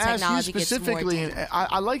lacking want as to ask you technology gets more specifically, deep. and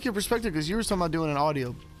I like your perspective because you were talking about doing an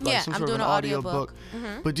audio, like Yeah, some I'm sort doing of an an audio audio book.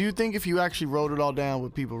 book. But do you think if you actually wrote it all down,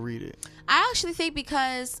 would people read it? I actually think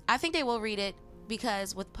because I think they will read it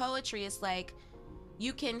because with poetry it's like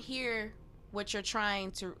you can hear what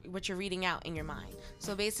you're reading out in your mind.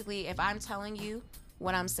 So basically, if I'm telling you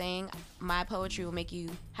what I'm saying, my poetry will make you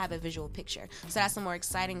have a visual picture. So that's the more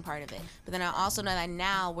exciting part of it. But then I also know that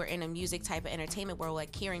now we're in a music type of entertainment world,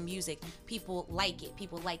 like hearing music, people like it.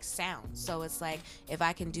 People like sound. So it's like, if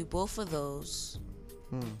I can do both of those,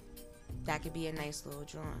 that could be a nice little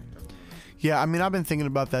drawing. Yeah, I mean, I've been thinking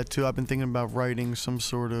about that too. I've been thinking about writing some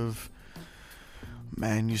sort of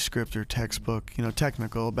manuscript or textbook,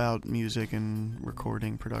 technical about music and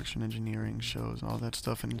recording, production, engineering, shows, and all that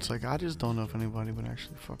stuff. And it's like, I just don't know if anybody would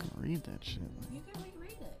actually fucking read that shit. You can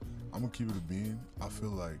read it. I'm gonna keep it a bean. I feel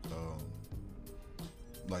like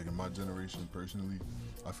in my generation personally,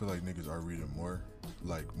 I feel like niggas are reading more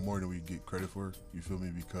than we get credit for. You feel me?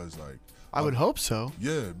 Because I would hope so.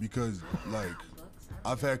 Yeah, because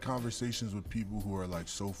I've had conversations with people who are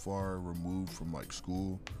so far removed from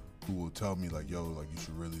school, who will tell me yo, you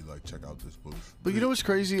should really check out this book. But you know what's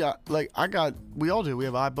crazy? We all do. We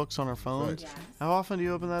have iBooks on our phones. Yes. How often do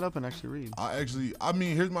you open that up and actually read? I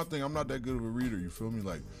mean, here's my thing. I'm not that good of a reader. You feel me?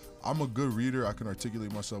 I'm a good reader. I can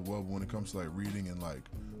articulate myself well, but when it comes to reading and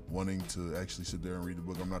wanting to actually sit there and read the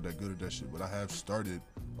book, I'm not that good at that shit. But I have started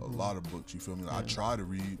a lot of books. You feel me? I try to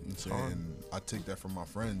read. You know what I'm saying? And I take that from my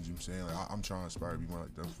friends. You know what I'm saying? I'm trying to aspire to be more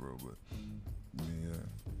like them for real. But yeah.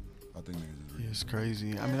 I think niggas is reading. It's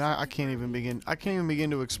crazy. I mean, I can't even begin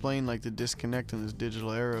to explain the disconnect in this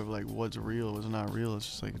digital era of what's real, what's not real. It's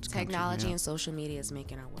just it's technology and social media is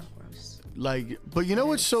making our work worse. But you know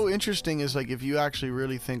what's so interesting is if you actually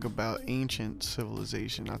really think about ancient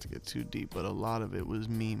civilization, not to get too deep, but a lot of it was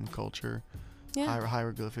meme culture. Yeah.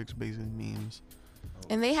 Hieroglyphics, basically memes.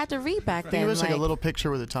 And they had to read back then. Think of it as a little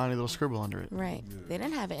picture with a tiny little scribble under it. Right. Yeah. They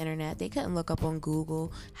didn't have an internet. They couldn't look up on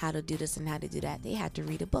Google how to do this and how to do that. They had to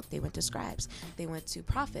read a book. They went to scribes. They went to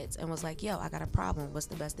prophets and was like, yo, I got a problem. What's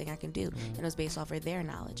the best thing I can do? And it was based off of their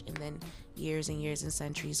knowledge. And then years and years and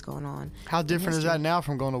centuries going on. How different is that now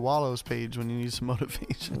from going to Wallow's page when you need some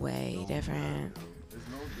motivation? Way different.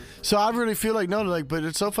 So I really feel but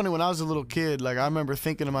it's so funny. When I was a little kid, I remember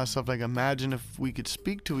thinking to myself, imagine if we could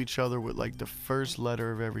speak to each other with the first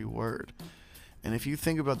letter of every word. And if you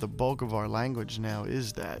think about the bulk of our language now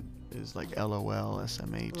is LOL,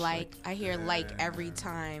 SMH. I hear every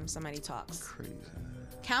time somebody talks. Crazy.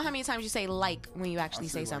 Count how many times you say when you actually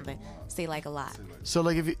say something. Say a lot. So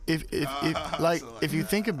if you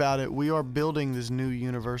think about it, we are building this new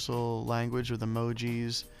universal language with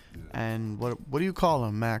emojis. And what do you call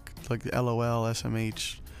them, Mac? LOL,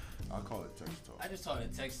 SMH. I call it text talk. I just call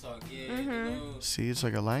it text talk. Yeah. See, it's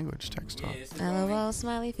like a language, text talk. LOL,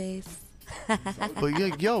 smiley face. But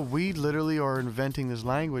we literally are inventing this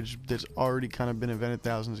language that's already kind of been invented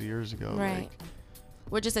thousands of years ago. Right.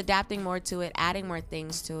 We're just adapting more to it, adding more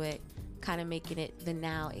things to it, kind of making it the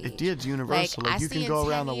now age. It's universal. You can go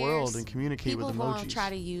around the world and communicate with emojis. People going to try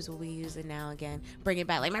to use what we use it now again. Bring it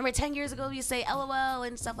back. Remember 10 years ago we say LOL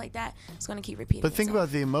and stuff like that? It's going to keep repeating But think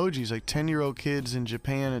about the emojis. 10-year-old kids in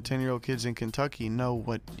Japan and 10-year-old kids in Kentucky know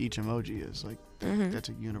what each emoji is. That's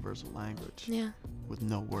a universal language. Yeah. With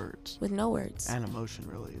no words. With no words. And emotion,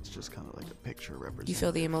 really. It's just kind of like a picture representing. You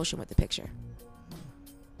feel the emotion with the picture.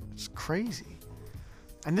 It's crazy.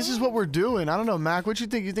 And this is what we're doing. I don't know, Mac. What you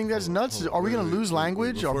think? You think that's nuts? Are we going to lose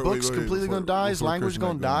language? Are books completely going to die? Is language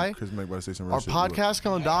going to die? Chris Mac about to say some real Are shit. podcasts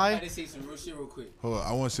going to die? I gotta say some real shit real quick. Hold on,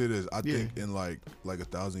 I want to say this. I think in like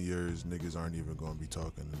 1,000 years, niggas aren't even going to be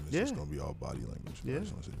talking, and it's just going to be all body language. Yeah. I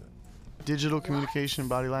just want to say that. Digital communication,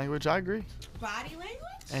 body language. I agree. Body language?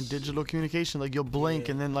 And digital communication, you'll blink,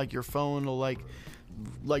 and then your phone will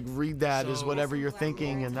read that as whatever you're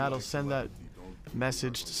thinking, and that'll send that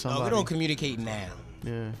message to somebody. We don't communicate now.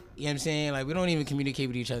 Yeah. You know what I'm saying? We don't even communicate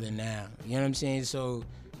with each other now. You know what I'm saying? So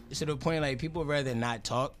it's to the point people rather not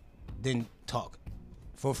talk than talk.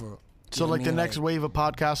 For real. So the next wave of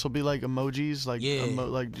podcasts will be emojis, yeah.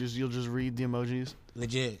 You'll just read the emojis.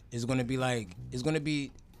 Legit. It's gonna be sheesh.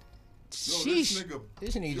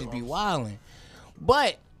 This nigga just be wilding.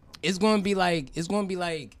 But it's gonna be it's gonna be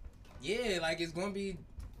legit.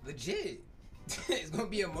 It's gonna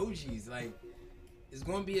be emojis. It's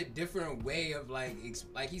gonna be a different way of like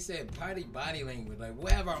he said, body language.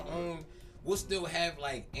 We'll have our own. We'll still have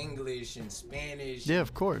English and Spanish. Yeah,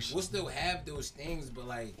 of course. We'll still have those things, but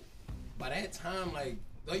by that time,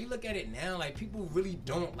 though you look at it now, people really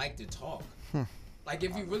don't like to talk.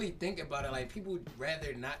 If you really think about it, people would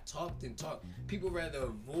rather not talk than talk. People rather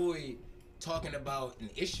avoid talking about an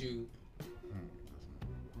issue. You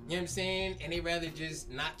know what I'm saying? And they rather just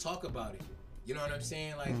not talk about it. You know what I'm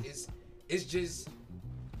saying? It's just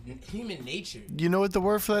human nature. You know what the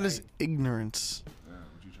word for that is? Ignorance. Yeah,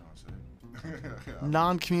 what you trying to say?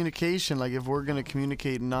 non-communication. Like if we're gonna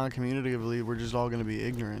communicate non-communicatively, we're just all gonna be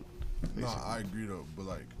ignorant. No, I agree though, but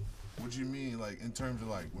like, what you mean, like in terms of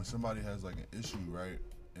like when somebody has like an issue, right,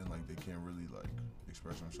 and like they can't really like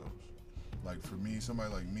express themselves. Like for me,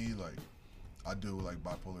 somebody like me, like I deal with like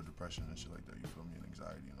bipolar depression and shit like that. You feel me, and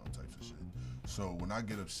anxiety and all types of shit. So when I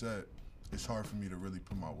get upset, it's hard for me to really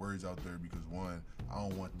put my words out there because one, I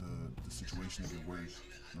don't want the situation to get worse.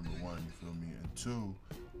 Number one, you feel me, and two,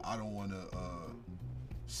 I don't want to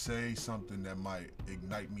say something that might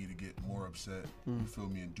ignite me to get more upset. You feel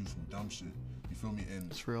me, and do some dumb shit. You feel me, and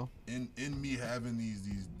It's real. in me having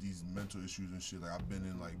these mental issues and shit. Like I've been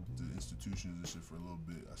in like the institutions and shit for a little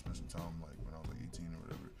bit. I spent some time like when I was like 18 or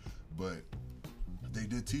whatever, but they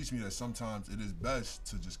did teach me that sometimes it is best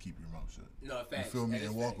to just keep your mouth shut. No, facts. You feel me, That is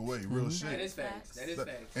and walk facts. away. Real shit. That is facts. That is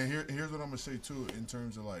facts. And here's what I'm gonna say too, in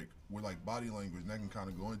terms of like with like body language, and I can kind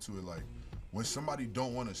of go into it. Like when somebody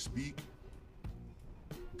don't want to speak,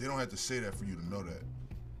 they don't have to say that for you to know that.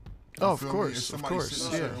 You Oh, of feel me? course, If of somebody course. sits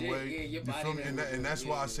a Yeah. certain Yeah, way, yeah, your you body feel me, and language, that's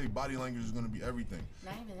why I yeah. say body language is gonna be everything.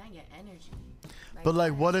 Not even that, your energy. But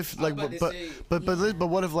like, what if like, about to but say- but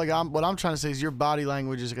what if like what I'm trying to say is your body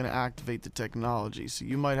language is gonna activate the technology. So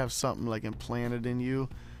you might have something like implanted in you,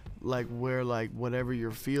 like where like whatever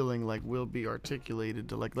you're feeling like will be articulated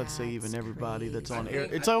to like let's say even That's everybody that's crazy. on I air.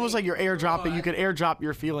 think- It's I almost think- like you're airdropping. no, You could airdrop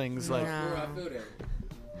your feelings. Like Yeah. Bro, I feel that.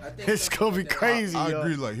 I think it's something gonna be like that- crazy. I yo.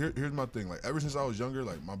 agree. Like here's my thing. Like ever since I was younger,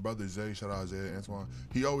 like my brother Zay, shout out Zay Antoine,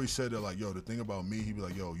 he always said that like, yo, the thing about me, he'd be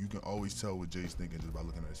like, yo, you can always tell what Jay's thinking just by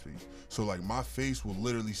looking at his face. So like my face will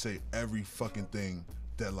literally say every fucking thing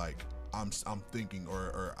that like I'm thinking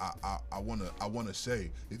or I wanna say.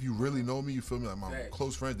 If you really know me, you feel me, like my Facts.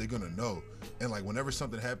 close friends, they're gonna know. And like whenever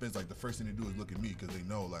something happens, like the first thing they do is look at me because they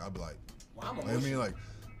know. Like I'll be like, Well, I'm I mean emotional. like,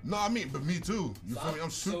 no, I mean, but me too. You feel me? I'm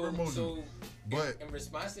super emotional. So, But- in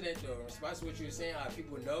response to that though, in response to what you were saying, how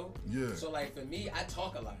people know. Yeah. So like for me, I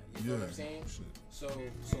talk a lot. You know Yeah. what I'm saying? Shit. So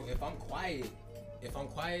if I'm quiet, 9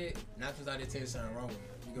 times out of 10 something wrong with me.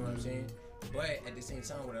 You know what I'm saying? But at the same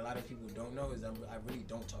time, what a lot of people don't know is I really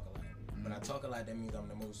don't talk a lot. When I talk a lot, that means I'm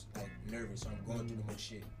the most like nervous. So I'm going through the most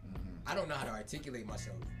shit. I don't know how to articulate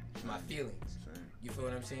myself, my feelings. Same. You feel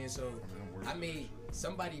what I'm saying? So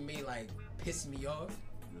somebody may like piss me off,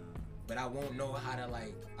 but I won't know how to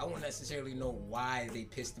like. I won't necessarily know why they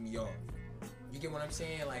pissed me off. You get what I'm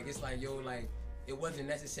saying? Like it's like yo, like it wasn't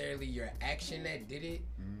necessarily your action that did it.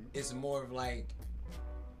 It's more of like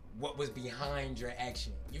what was behind your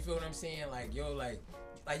action. You feel what I'm saying? Like yo, like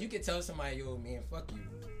you could tell somebody, yo, man, fuck you,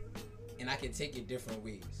 and I can take it different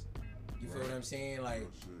ways. You feel what I'm saying? Like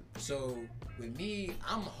so with me,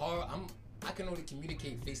 I can only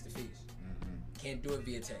communicate face to face. Can't do it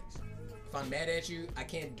via text. If I'm mad at you,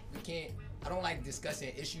 I don't like discussing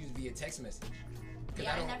issues via text message. 'Cause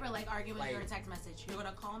Yeah, I don't- never like arguing with you or like- a text message. You're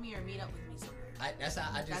gonna call me or meet up with me somewhere. That's how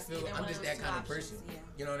I just That's feel. either I'm one of just those that two kind of options, person. yeah.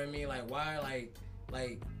 You know what I mean? Like why?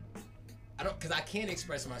 Like I don't, cause I can't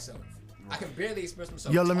express myself. I can barely express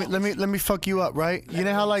myself. Yo, let talking. me fuck you up, right? You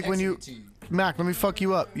know how like when Texting you it to you. Mac, let me fuck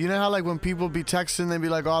you up. You know how like when people be texting, they be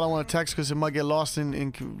like, "Oh, I don't want to text because it might get lost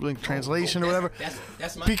in translation or whatever."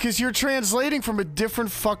 That's my. Because you're translating from a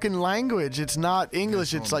different fucking language. It's not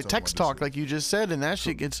English. Yeah, It's so I'm like talking text about talk, this like you just said, and that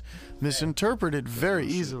shit gets misinterpreted very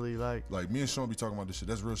easily. Like, me and Sean be talking about this shit.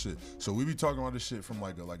 That's real shit. So we be talking about this shit from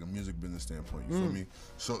like a music business standpoint. You feel me?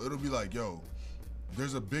 So it'll be like, yo,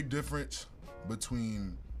 there's a big difference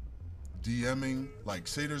between DMing. Like,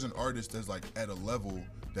 say there's an artist that's like at a level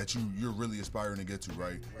that you're really aspiring to get to,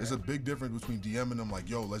 right? There's a big difference between DMing them like,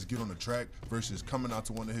 yo, let's get on the track versus coming out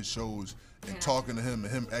to one of his shows and talking to him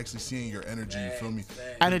and him actually seeing your energy. You feel me?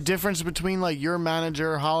 and a difference between like your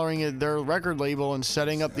manager hollering at their record label and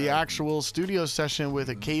setting up the actual studio session with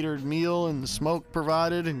a catered meal and the smoke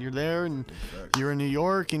provided, and you're there and you're in New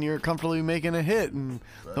York and you're comfortably making a hit, and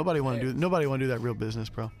nobody want to do that real business,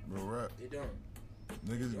 bro. Real rap. They don't.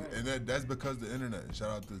 Niggas, and that's because the internet. Shout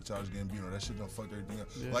out to Childish Gambino. That shit don't fuck everything up.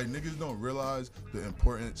 Like niggas don't realize the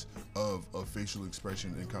importance of facial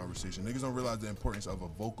expression in conversation. Niggas don't realize the importance of a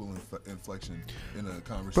vocal inflection in a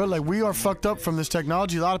conversation. Bro, like we are fucked up from this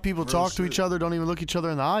technology. A lot of people talk to each other, don't even look each other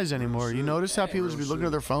in the eyes anymore. You shit. notice how people just be looking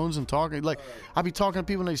at their phones and talking? Like I be talking to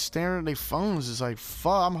people and they staring at their phones. It's like,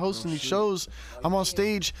 fuck, I'm hosting these shows. I'm on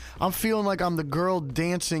stage. I'm feeling like I'm the girl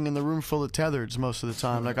dancing in the room full of tethereds most of the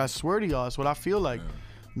time. Like I swear to y'all, that's what I feel like.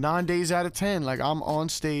 9 days out of 10, like I'm on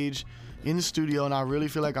stage in the studio and I really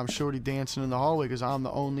feel like I'm shorty dancing in the hallway because I'm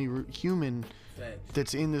the only human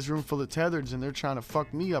that's in this room full of tethereds, and they're trying to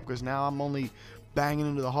fuck me up because now I'm only banging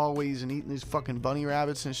into the hallways and eating these fucking bunny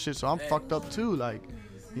rabbits and shit, so I'm fucked up too. Like,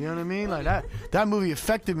 you know what I mean? Like that movie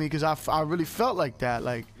affected me because I really felt like that.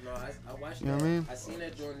 Like I watched You know that. what I mean? I seen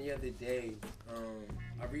that joint the other day.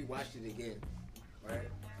 I rewatched it again, right?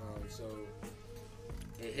 So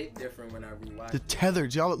it hit different when I rewatched The it.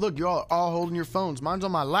 tethered, y'all. Look, y'all all holding your phones. Mine's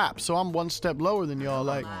on my lap, so I'm one step lower than y'all.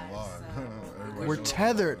 Like, we're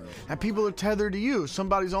tethered, and people are tethered to you.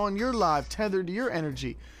 Somebody's on your live, tethered to your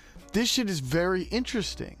energy. This shit is very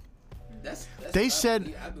interesting. That's They what I said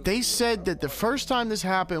believe. I believe they it. said that the first time this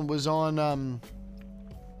happened was on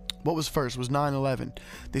what was first was 9/11.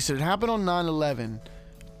 They said it happened on 9/11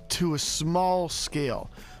 to a small scale,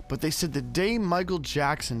 but they said the day Michael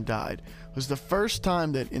Jackson died was the first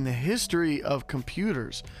time that in the history of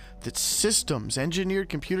computers that systems, engineered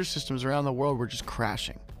computer systems around the world were just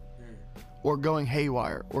crashing or going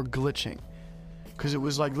haywire or glitching. Because it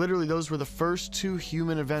was like literally those were the first two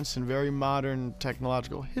human events in very modern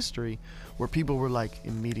technological history where people were like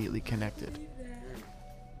immediately connected,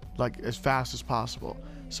 like as fast as possible.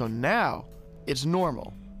 So now it's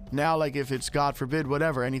normal. Now, like if it's God forbid,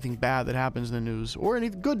 whatever, anything bad that happens in the news or any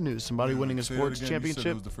good news, somebody winning a Say that sports again. You said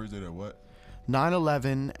championship, it was the first day that what?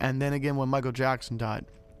 9/11, and then again when Michael Jackson died.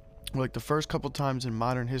 Like the first couple times in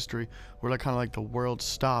modern history where like kind of like the world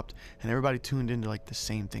stopped and everybody tuned into like the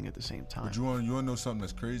same thing at the same time. But you want to know something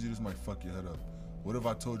that's crazy? This might fuck your head up. What if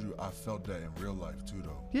I told you I felt that in real life too,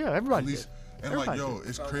 though? Yeah, everybody At least, did. and Everybody like, yo, did.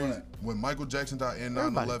 it's crazy. When Michael Jackson died in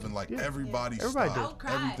 9/11, like did. Yeah. everybody Everybody stopped. did. I would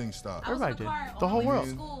cry. Everything stopped. I was Everybody in the did. car The on whole the way to world.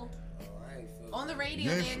 school. On the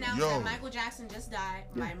radio, Yeah, they announced yo. that Michael Jackson just died.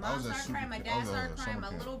 My I mom was at started crying. My I dad was at started summer crying. My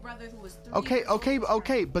camp. little brother, who was 3 Okay, years old, okay, was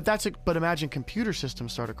okay, crying. but imagine computer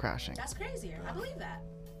systems started crashing. That's crazier. I believe that.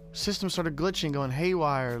 Systems started glitching, going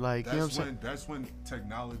haywire, like you know what I'm saying. That's when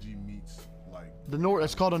technology meets like.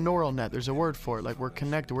 It's called a neural net. There's a word for it. Like we're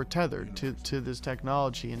connected, we're tethered to this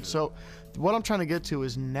technology. And so what I'm trying to get to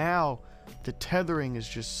is now the tethering is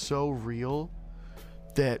just so real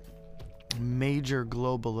that major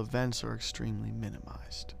global events are extremely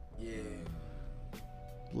minimized. Yeah.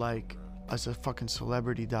 Like as a fucking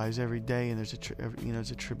celebrity dies every day and there's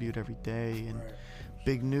there's a tribute every day and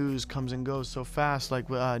big news comes and goes so fast. Like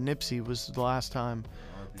Nipsey was the last time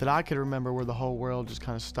that I could remember where the whole world just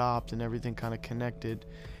kind of stopped and everything kind of connected.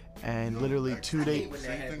 And literally 2 days,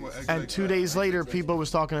 and 2 days later, people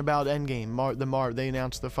was talking about Endgame. They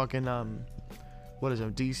announced the fucking what is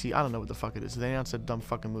it? DC? I don't know what the fuck it is. They announced that dumb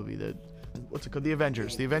fucking movie that what's it called? The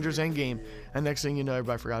Avengers Endgame. And next thing you know,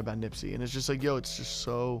 everybody forgot about Nipsey. And it's just like, yo, it's just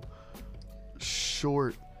so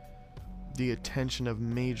short the attention of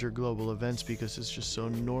major global events because it's just so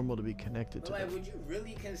normal to be connected to But like, them. would you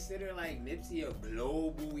really consider like Nipsey a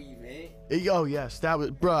global event? Oh yes, that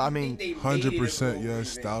was, bro. I mean, 100%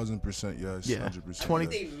 yes, 1000% yes, Yeah. 100% 20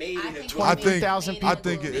 yes. They made I it a think- global I think 20,000 I people.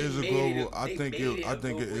 think it is a They made global. it- I they think made it. I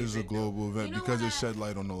think it is a event. global event You know because what it shed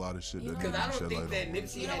light on a lot of shit that know Because didn't I don't shed think light that on.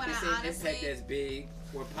 Nipsey You know had what the I same honestly- impact as Big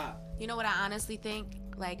or Pop. You know what I honestly think?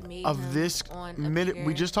 Like made of him this on a we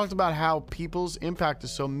bigger- just talked about how people's impact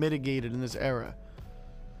is so mitigated in this era.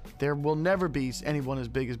 There will never be anyone as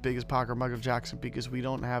big as Pac or Michael Jackson because we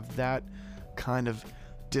don't have that kind of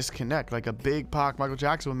disconnect. Like a big Pac, Michael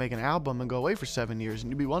Jackson would make an album and go away for 7 years,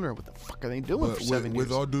 and you'd be wondering what the fuck are they doing But for 7 years?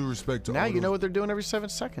 with all due respect to Now all you know those- what they're doing every 7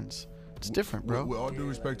 seconds. It's different, bro. With all due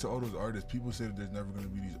respect to all those artists, people say that there's never gonna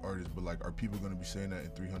be these artists, but like, are people gonna be saying that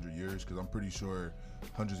in 300 years? Because I'm pretty sure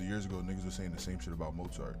hundreds of years ago, niggas were saying the same shit about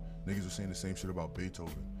Mozart. Niggas were saying the same shit about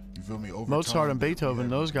Beethoven. You feel me? Over Mozart time, and Beethoven, yeah,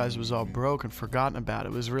 those guys was all yeah. broke and forgotten about.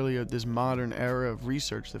 It was really this modern era of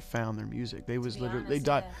research that found their music. They was be literally honest, they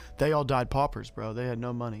died. yeah. They all died paupers, bro. They had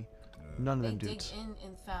no money. None of They them dig dudes. in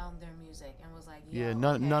and found their music and was like, Yeah, yo,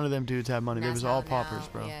 none okay. none of them dudes had money. They That's was all how paupers,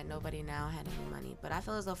 now- bro. Yeah, nobody now had any money. But I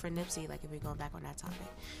feel as though for Nipsey, like if we're going back on that topic,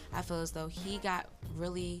 I feel as though he got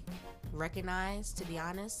really recognized, to be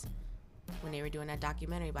honest, when they were doing that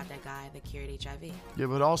documentary about that guy that cured HIV. Yeah,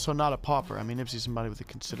 but also not a pauper. I mean, Nipsey's somebody with a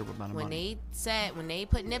considerable amount of When money. they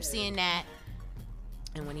put Nipsey in that,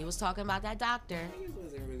 and when he was talking about that doctor, Niggas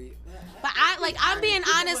wasn't really. but I'm being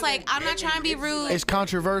honest, like I'm not trying to be rude. It's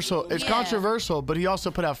controversial. It's Yeah. controversial, but he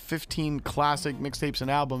also put out 15 classic mixtapes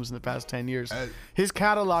and albums in the past 10 years. His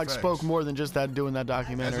catalog Facts. spoke more than just that doing that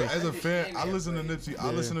documentary. As a fan, I listen to Nipsey.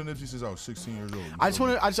 I listen to Nipsey since I was 16 years old. I just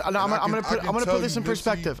want to. I'm gonna put tell this you in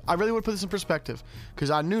perspective. I really want to put this in perspective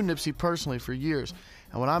because I knew Nipsey personally for years,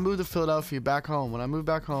 and when I moved to Philadelphia, back home, when I moved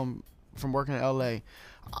back home from working in LA,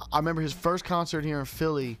 I remember his first concert here in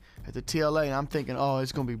Philly at the TLA, and I'm thinking, oh,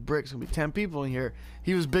 it's gonna be bricks. It's gonna be 10 people in here.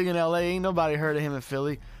 He was big in LA. Ain't nobody heard of him in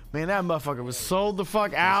Philly. Man, that motherfucker was sold the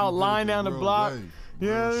fuck out, did it lying the down the real block. way. You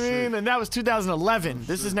know Real what I shit. mean? And that was 2011.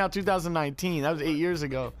 This is now 2019. That was 8 years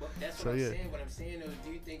ago. But that's what So I'm yeah. saying. What I'm saying though,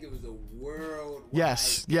 do you think it was a world?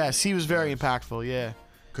 Yes, he was very impactful. Yeah,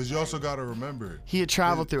 Cause you also gotta remember. He had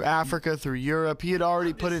traveled through Africa, through Europe. He had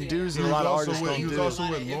already put in dues that a lot of artists don't He was do. also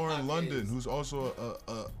with Lauren London, who's also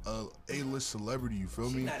a A-list celebrity. You feel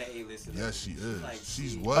me? She's not an A-list celebrity. Yes, she is. Like,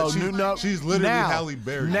 She's she- what? Oh, She's, she's literally now, Halle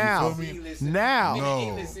Berry. now, You feel me? now. Been No, an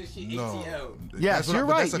A-list since she no. ATL. Yes, That's what you're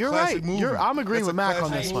but right. that's a You're classic right. movie. I'm agreeing That's with a Mac on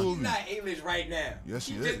classic this Like, one. she's movie. not A-list right now. Yes,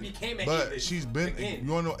 she she is. just became an But A-list. she's been. Again.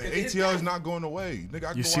 You wanna know? 'Cause it's ATL is not- not going away, nigga. I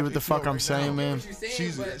can You go see watch what the ATL fuck I'm right saying, now. man? What you saying,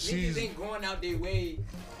 She's- but she's- niggas ain't going out their way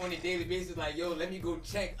on a daily basis like, yo, let me go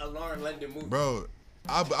check a Lauren London movie. Bro,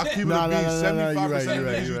 I keep it No, a no, beat. no, no, 75% you're right, of you're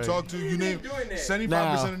right, niggas you you're talk to, you Niggas name ain't doing that.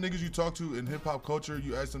 75% of niggas you talk to in hip hop culture,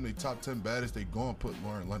 you ask them they top 10 baddest, they go and put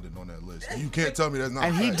Lauren London on that list. And you can't tell me that's not.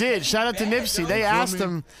 And he fact. did. Shout out to Bad, Nipsey. though. They You Feel asked me?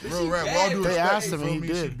 him. Real rap. bad, With all due though. They respect, asked you him feel and he me?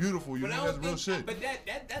 did. She's beautiful. You But know I that's don't real think, shit. but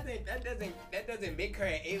that doesn't make her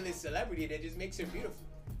an A-list celebrity. That just makes her beautiful.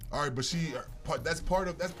 All right, but that's part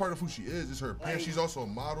of who she is. It's her appearance. Like- She's also a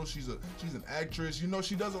model. She's an actress. You know,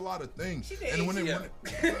 she does a lot of things. She did And when ATL.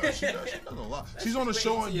 yeah, she does a lot. She's on a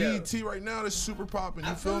show on ATL. BET right now that's super popping. I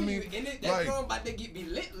You feel me? And that Like, drum about to be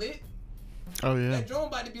lit. Oh yeah. That drum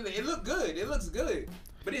about to be lit. It look good. It looks good.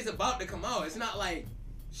 But it's about to come out. It's not like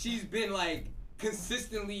she's been like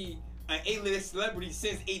consistently an A-list celebrity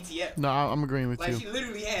since ATF. No, I'm agreeing with Like you. she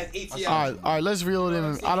literally has ATF. All right, let's reel it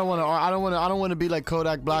in. I don't want to be like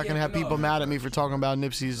Kodak Black and have Yeah, people no. mad at me for talking about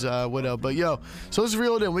Nipsey's widow. But yo, so let's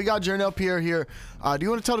reel it in. We got Jarnell Pierre here. Do you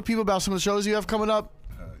want to tell the people about some of the shows you have coming up?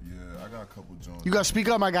 yeah, I got a couple joints. You got to speak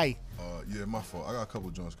up, my guy. Yeah, my fault. I got a couple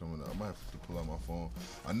joints coming up. I might have to pull out my phone.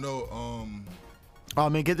 I know. Oh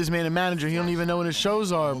man, get this man a manager. He don't even know when his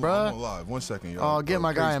shows are, I'm bruh. live. 1 second, y'all. Oh, get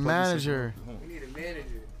my guy a Crazy, plug this manager. in. We need a manager.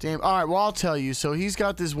 Damn. All right, well I'll tell you. So he's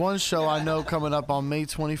got this one show I know coming up on May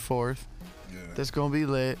 24th. Yeah. That's gonna be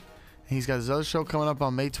lit. And he's got his other show coming up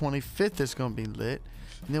on May 25th. That's gonna be lit.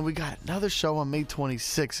 And then we got another show on May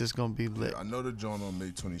 26th. That's gonna be lit. I know the joint on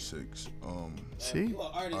May 26th. See? You an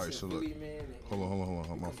artist Alright, in so Philly, look. man. and Hold on.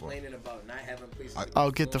 you My fault. complaining about not having places. I- to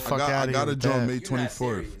Oh, get the perform. fuck out I of got here. a joint with May that. You're not 24th.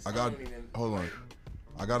 serious. I got. don't even- Hold on.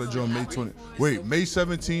 I got a joint May 20. Wait, May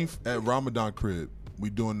 17th at Ramadan Crib. We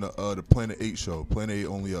doing the Planet 8 show. Planet 8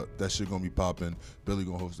 only up. That shit gonna be popping. Billy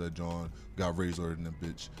gonna host that joint. Got Ray's Lord in that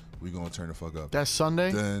bitch. We gonna turn the fuck up. That's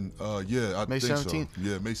Sunday. Then yeah, I May think 17th? so.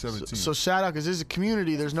 Yeah, May 17th. So shout out because this is a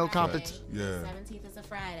community. There's no competition. Yeah. 17th is a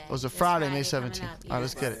Friday. Oh, it's a This Friday, May coming 17th. up. All right,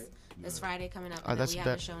 let's get it. This Friday coming up. All right, And then that's we have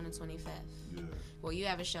that. a show on the 25th. Yeah. Well, you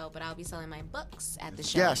have a show, but I'll be selling my books at the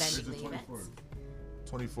show. Yes. At It's the Bentley events.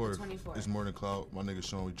 24th. 24th. It's more than clout. My nigga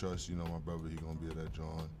Sean we trust. You know my brother. He gonna be at that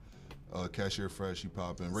joint. Cashier Fresh, he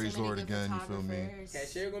popping. So Ray's many Lord good again. You feel me? photographers.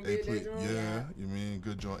 Cashier gonna be AP, at that joint? yeah, you mean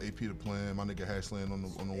good joint. AP the plan. My nigga Hashland on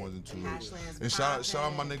the ones and twos. Hashland's And shout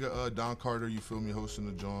out my poppin'. nigga Don Carter. You feel me? Hosting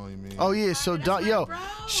the joint. You mean? Oh yeah, so That's my yo, bro.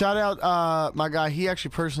 shout out my guy. He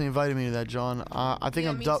actually personally invited me to that, John. I think Yeah,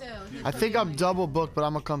 I'm me double. too. He I put think me I'm on. double booked, but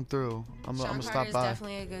I'm gonna come through. I'm Sean gonna Carter stop is by.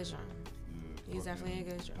 definitely a good John. He's definitely a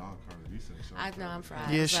good John. Don Carter. You said Sean I know Carter. I'm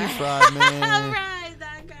fried. Yeah, she Sorry. fried, I'm man. fried,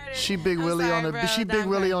 Don Carter. She big I'm Willie sorry, on the bro, she big Don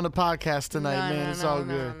Willie Carter. on the podcast tonight, No, man. no, It's no, all no,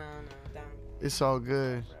 good. No, Don. It's all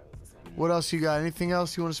good. What else you got? Anything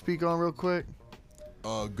else you want to speak on real quick?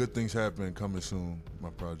 Good things happen coming soon. My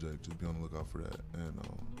project. Just be on the lookout for that. And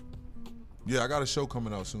yeah, I got a show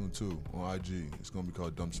coming out soon too on IG. It's gonna be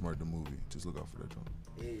called Dumb Smart the Movie. Just look out for that joint.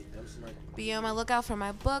 Yeah, I'm smart. Be on my lookout for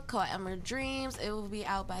my book called Emerald Dreams. It will be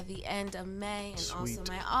out by the end of May, and Sweet.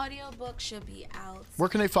 also my audio book should be out Where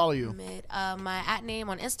can they follow you? mid. My @ name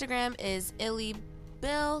on Instagram is Illy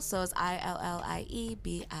Bill, so it's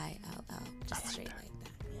ILLIEBILL, just straight like that.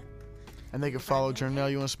 Yeah. And they can follow Jarnell.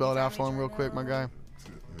 You want to spell it out for him real quick, my guy?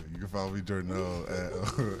 You can follow me Jornell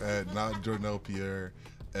at not Jornell Pierre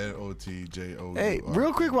NOTJO. Hey,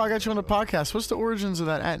 real quick while I got you on the podcast, what's the origins of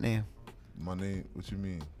that @ name? My name. What you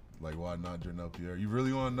mean? Like why not Jornell Pierre? You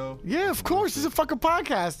really want to know? Yeah, of course. It's a fucking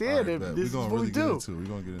podcast. Yeah, Alright, bet. this is gonna what really we do. We're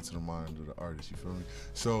gonna get into the mind of the artist. You feel me?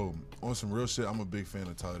 So on some real shit, I'm a big fan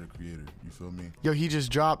of Tyler the Creator. You feel me? Yo, he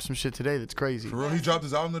just dropped some shit today that's crazy. For real, he dropped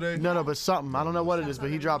his album today. No, but something. I don't know what it is,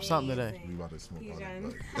 but he dropped something today. We about to smoke on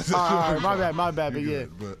it. He's but- All right, my bad, but You yeah.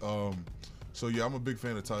 good. But so yeah, I'm a big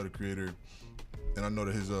fan of Tyler the Creator, and I know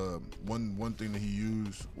that his one thing that he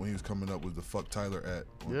used when he was coming up was the fuck Tyler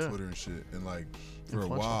 @ on Yeah. Twitter and shit, and like for a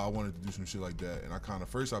Influential. while I wanted to do some shit like that, and I kind of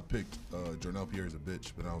first I picked Jornell Pierre as a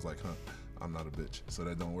bitch, but I was like, I'm not a bitch, so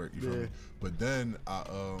that don't work. You feel Yeah. me? But then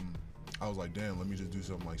I was like, damn, let me just do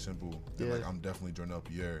something like simple. And Yeah. like I'm definitely Jornell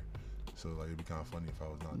Pierre, so like it'd be kind of funny if I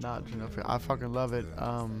was not. Not Jornell Jarnell. I fucking love it.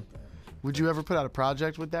 Yeah. Would you ever put out a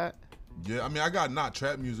project with that? Yeah, I mean, I got not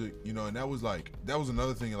trap music, you know, and that was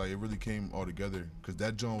another thing. Like, it really came all together because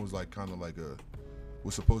that joint was like kind of like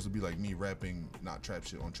was supposed to be like me rapping, not trap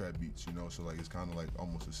shit on trap beats, you know. So like it's kind of like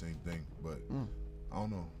almost the same thing, but I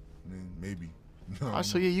don't know. I mean, maybe.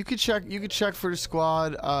 So yeah, you could check for the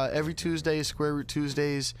squad. Every Tuesday is Square Root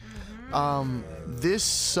Tuesdays. This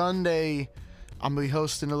Sunday, I'm gonna be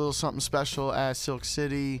hosting a little something special at Silk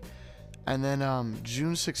City, and then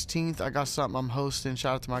June 16th, I got something I'm hosting.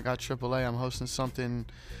 Shout out to my guy AAA. I'm hosting something.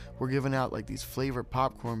 We're giving out like these flavored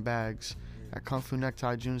popcorn bags at Kung Fu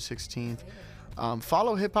Necktie June 16th.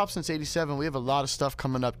 Follow Hip Hop Since '87. We have a lot of stuff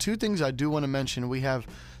coming up. Two things I do want to mention. We have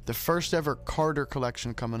the first ever Carter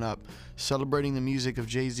collection coming up, celebrating the music of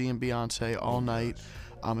Jay-Z and Beyonce all night.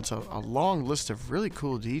 It's a long list of really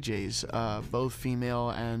cool DJs, both female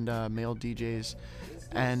and male DJs.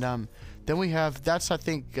 And then we have, that's I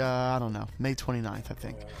think, I don't know, May 29th, I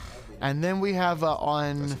think. And then we have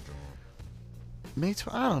on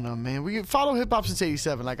I don't know, man. We follow Hip Hop Since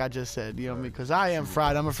 '87, like I just said, you know what I mean? Because I am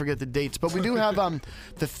fried. I'm going to forget the dates. But we do have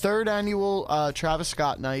the third annual Travis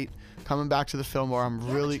Scott night coming back to the Fillmore.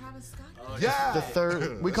 I'm really... Yeah. The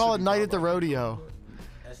third... We call it Night at the Rodeo.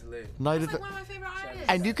 That's lit. Night at That's the... like one of my favorite artists.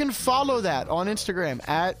 And you can follow that on Instagram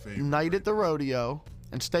at Night at the Rodeo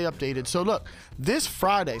and stay updated. So look, this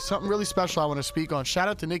Friday, something really special I want to speak on. Shout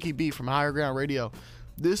out to Nikki B from Higher Ground Radio.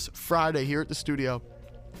 This Friday here at the studio,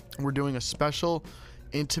 we're doing a special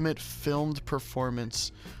intimate filmed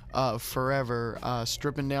performance of Forever,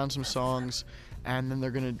 stripping down some songs, and then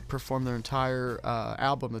they're going to perform their entire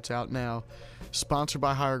album that's out now, sponsored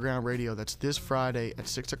by Higher Ground Radio. That's this Friday at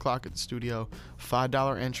 6 o'clock at the studio.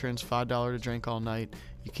 $5 entrance, $5 to drink all night.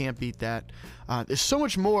 You can't beat that. There's so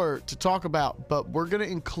much more to talk about, but we're going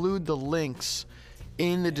to include the links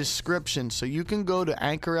in the description, so you can go to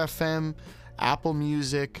Anchor FM, Apple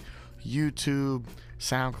Music, YouTube,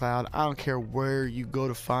 SoundCloud. I don't care where you go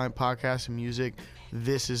to find podcasts and music.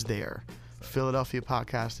 This is there. Philadelphia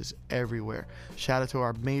Podcast is everywhere. Shout out to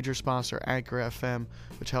our major sponsor, Anchor FM,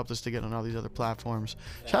 which helped us to get on all these other platforms.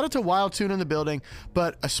 Shout out to Wild Tune in the building,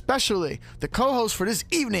 but especially the co-host for this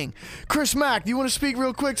evening, Chris Mack. Do you want to speak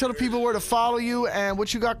real quick? Tell the people where to follow you and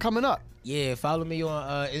what you got coming up. Yeah, follow me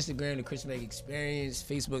on Instagram, The Chris Mack Experience,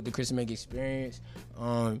 Facebook, The Chris Mack Experience.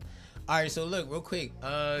 All right, so look, real quick.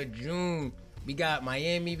 June, we got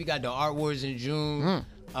Miami. We got the Art Wars in June.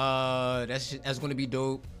 That's going to be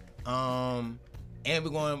dope. And we're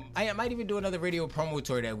going. I might even do another radio promo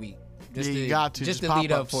tour that week. You got to. Just to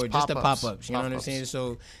lead up for it. Just the pop-ups. You know what I'm saying?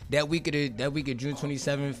 So that week of June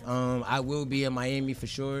 27th, I will be in Miami for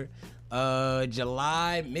sure.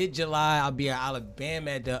 Mid-July, I'll be in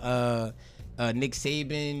Alabama at the Nick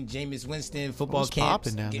Saban, Jameis Winston football camp,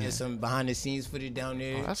 getting some behind-the-scenes footage down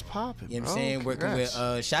there. Oh, that's popping. You know what I'm saying? Working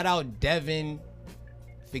with shout out Devin.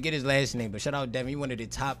 Forget his last name, but shout out Devin. He's one of the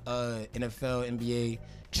top NFL, NBA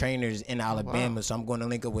trainers in Alabama. Wow. So I'm going to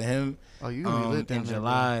link up with him. Oh, you gonna be lit down in there,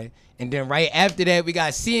 July. bro. And then right after that, we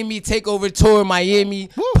got CME Takeover Tour Miami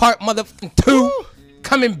Part Motherfucking 2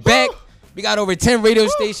 coming back. We got over 10 radio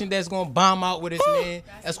stations that's going to bomb out with us, man.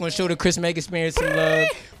 That's going to show the Chris Mack Experience some love.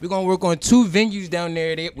 We're going to work on 2 venues down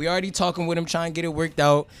there. We already talking with them, trying to get it worked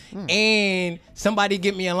out. And somebody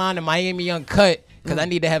get me a line of Miami Uncut, because I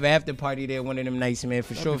need to have an after party there one of them nights, man,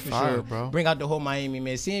 for sure, bro. Bring out the whole Miami,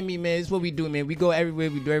 man. CME, man, it's what we do, man. We go everywhere.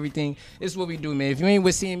 We do everything. It's what we do, man. If you ain't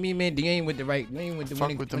with CME, man, then you ain't with the right. You ain't with the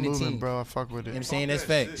Fuck with the movement, team. bro. I fuck with it. You know what I'm saying? That's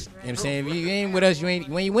facts. You know what I'm saying? If you ain't with us, you ain't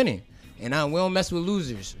winning. And we don't mess with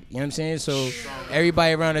losers. You know what I'm saying? So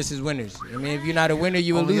everybody around us is winners. I mean, if you're not a winner,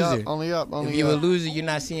 you a loser. Only up. If you're a loser, you're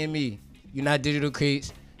not seeing me. You're not Digital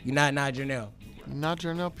Crates. You're not Janelle. Not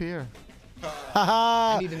Janelle Pierre.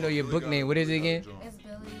 I need to know your book name. What is it again? It's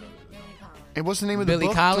Billy Collins. And what's the name of the Billy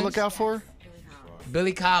book Collins? to look out for?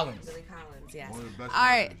 Billy Collins. Billy Collins, yes. All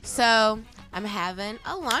right, so I'm having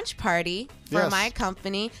a launch party for my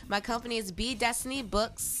company. My company is Be Destiny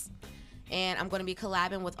Books. And I'm going to be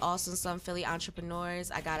collabing with also some Philly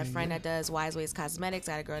entrepreneurs. I got a friend that does Wise Ways Cosmetics.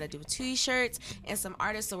 I got a girl that do T-shirts and some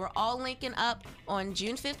artists. So we're all linking up on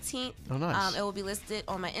June 15th. Oh, nice. It will be listed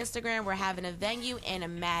on my Instagram. We're having a venue and a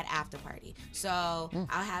mad after party. So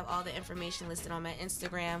I'll have all the information listed on my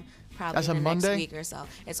Instagram probably That's in a the next Monday? week or so.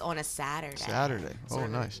 It's on a Saturday. Oh,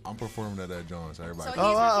 nice. I'm performing at that John's. Everybody. So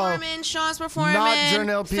he's performing, Sean's performing, Not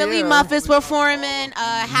Janelle Philly Pierre. Muffet's performing,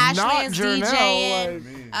 Hashland's Janelle,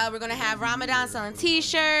 DJing. We're gonna have Ramadan selling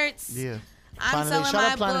T-shirts. Yeah. I'm Planet 8. selling Shout my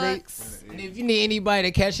out Planet 8. books. And if you need anybody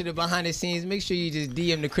to catch it behind the scenes, make sure you just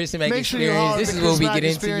DM the Chris Mack Make sure you Experience. are This the is Chris what we Mack get into.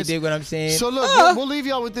 You Experience. dig what I'm saying? So look, we'll leave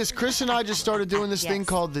y'all with this. Chris and I just started doing this thing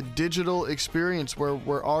called the Digital Experience,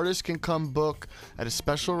 where artists can come book at a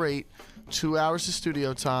special rate, 2 hours of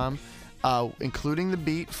studio time, including the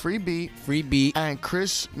beat, free beat. And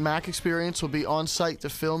Chris Mac Experience will be on site to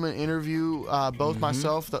film and interview both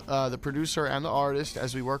myself, the producer, and the artist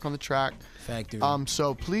as we work on the track. Factory.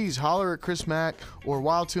 So please holler at Chris Mac or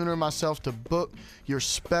Wild Tuner and myself to book your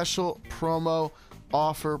special promo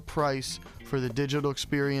offer price for the digital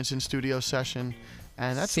experience in studio session.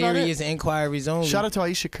 And that's serious inquiries only. Shout out to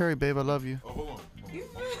Aisha Curry, babe. I love you. Oh, hold on.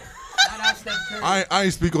 I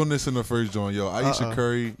ain't speak on this in the first joint, yo. Aisha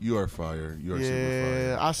Curry, you are fire. You are super fire.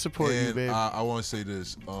 Yeah, I support you, babe. I want to say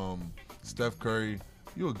this. Steph Curry,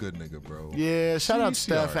 you a good nigga, bro. Yeah, shout out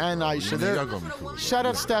Steph right, and bro. Aisha. Y'all gonna be cool, shout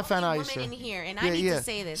out Steph and Aisha. Woman in here, and I need to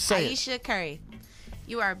say this. Aisha Curry,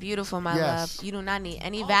 you are beautiful, my love. You do not need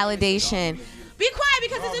any validation. Be quiet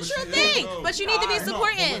because it's a true thing. But you need to be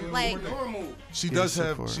supporting. Like she does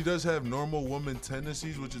have normal woman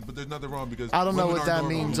tendencies, but there's nothing wrong because I don't know what that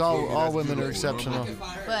means. All women are exceptional.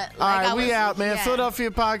 But all right, we out, man. Philadelphia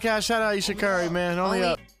podcast. Shout out Aisha Curry, man. Only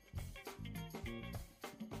up.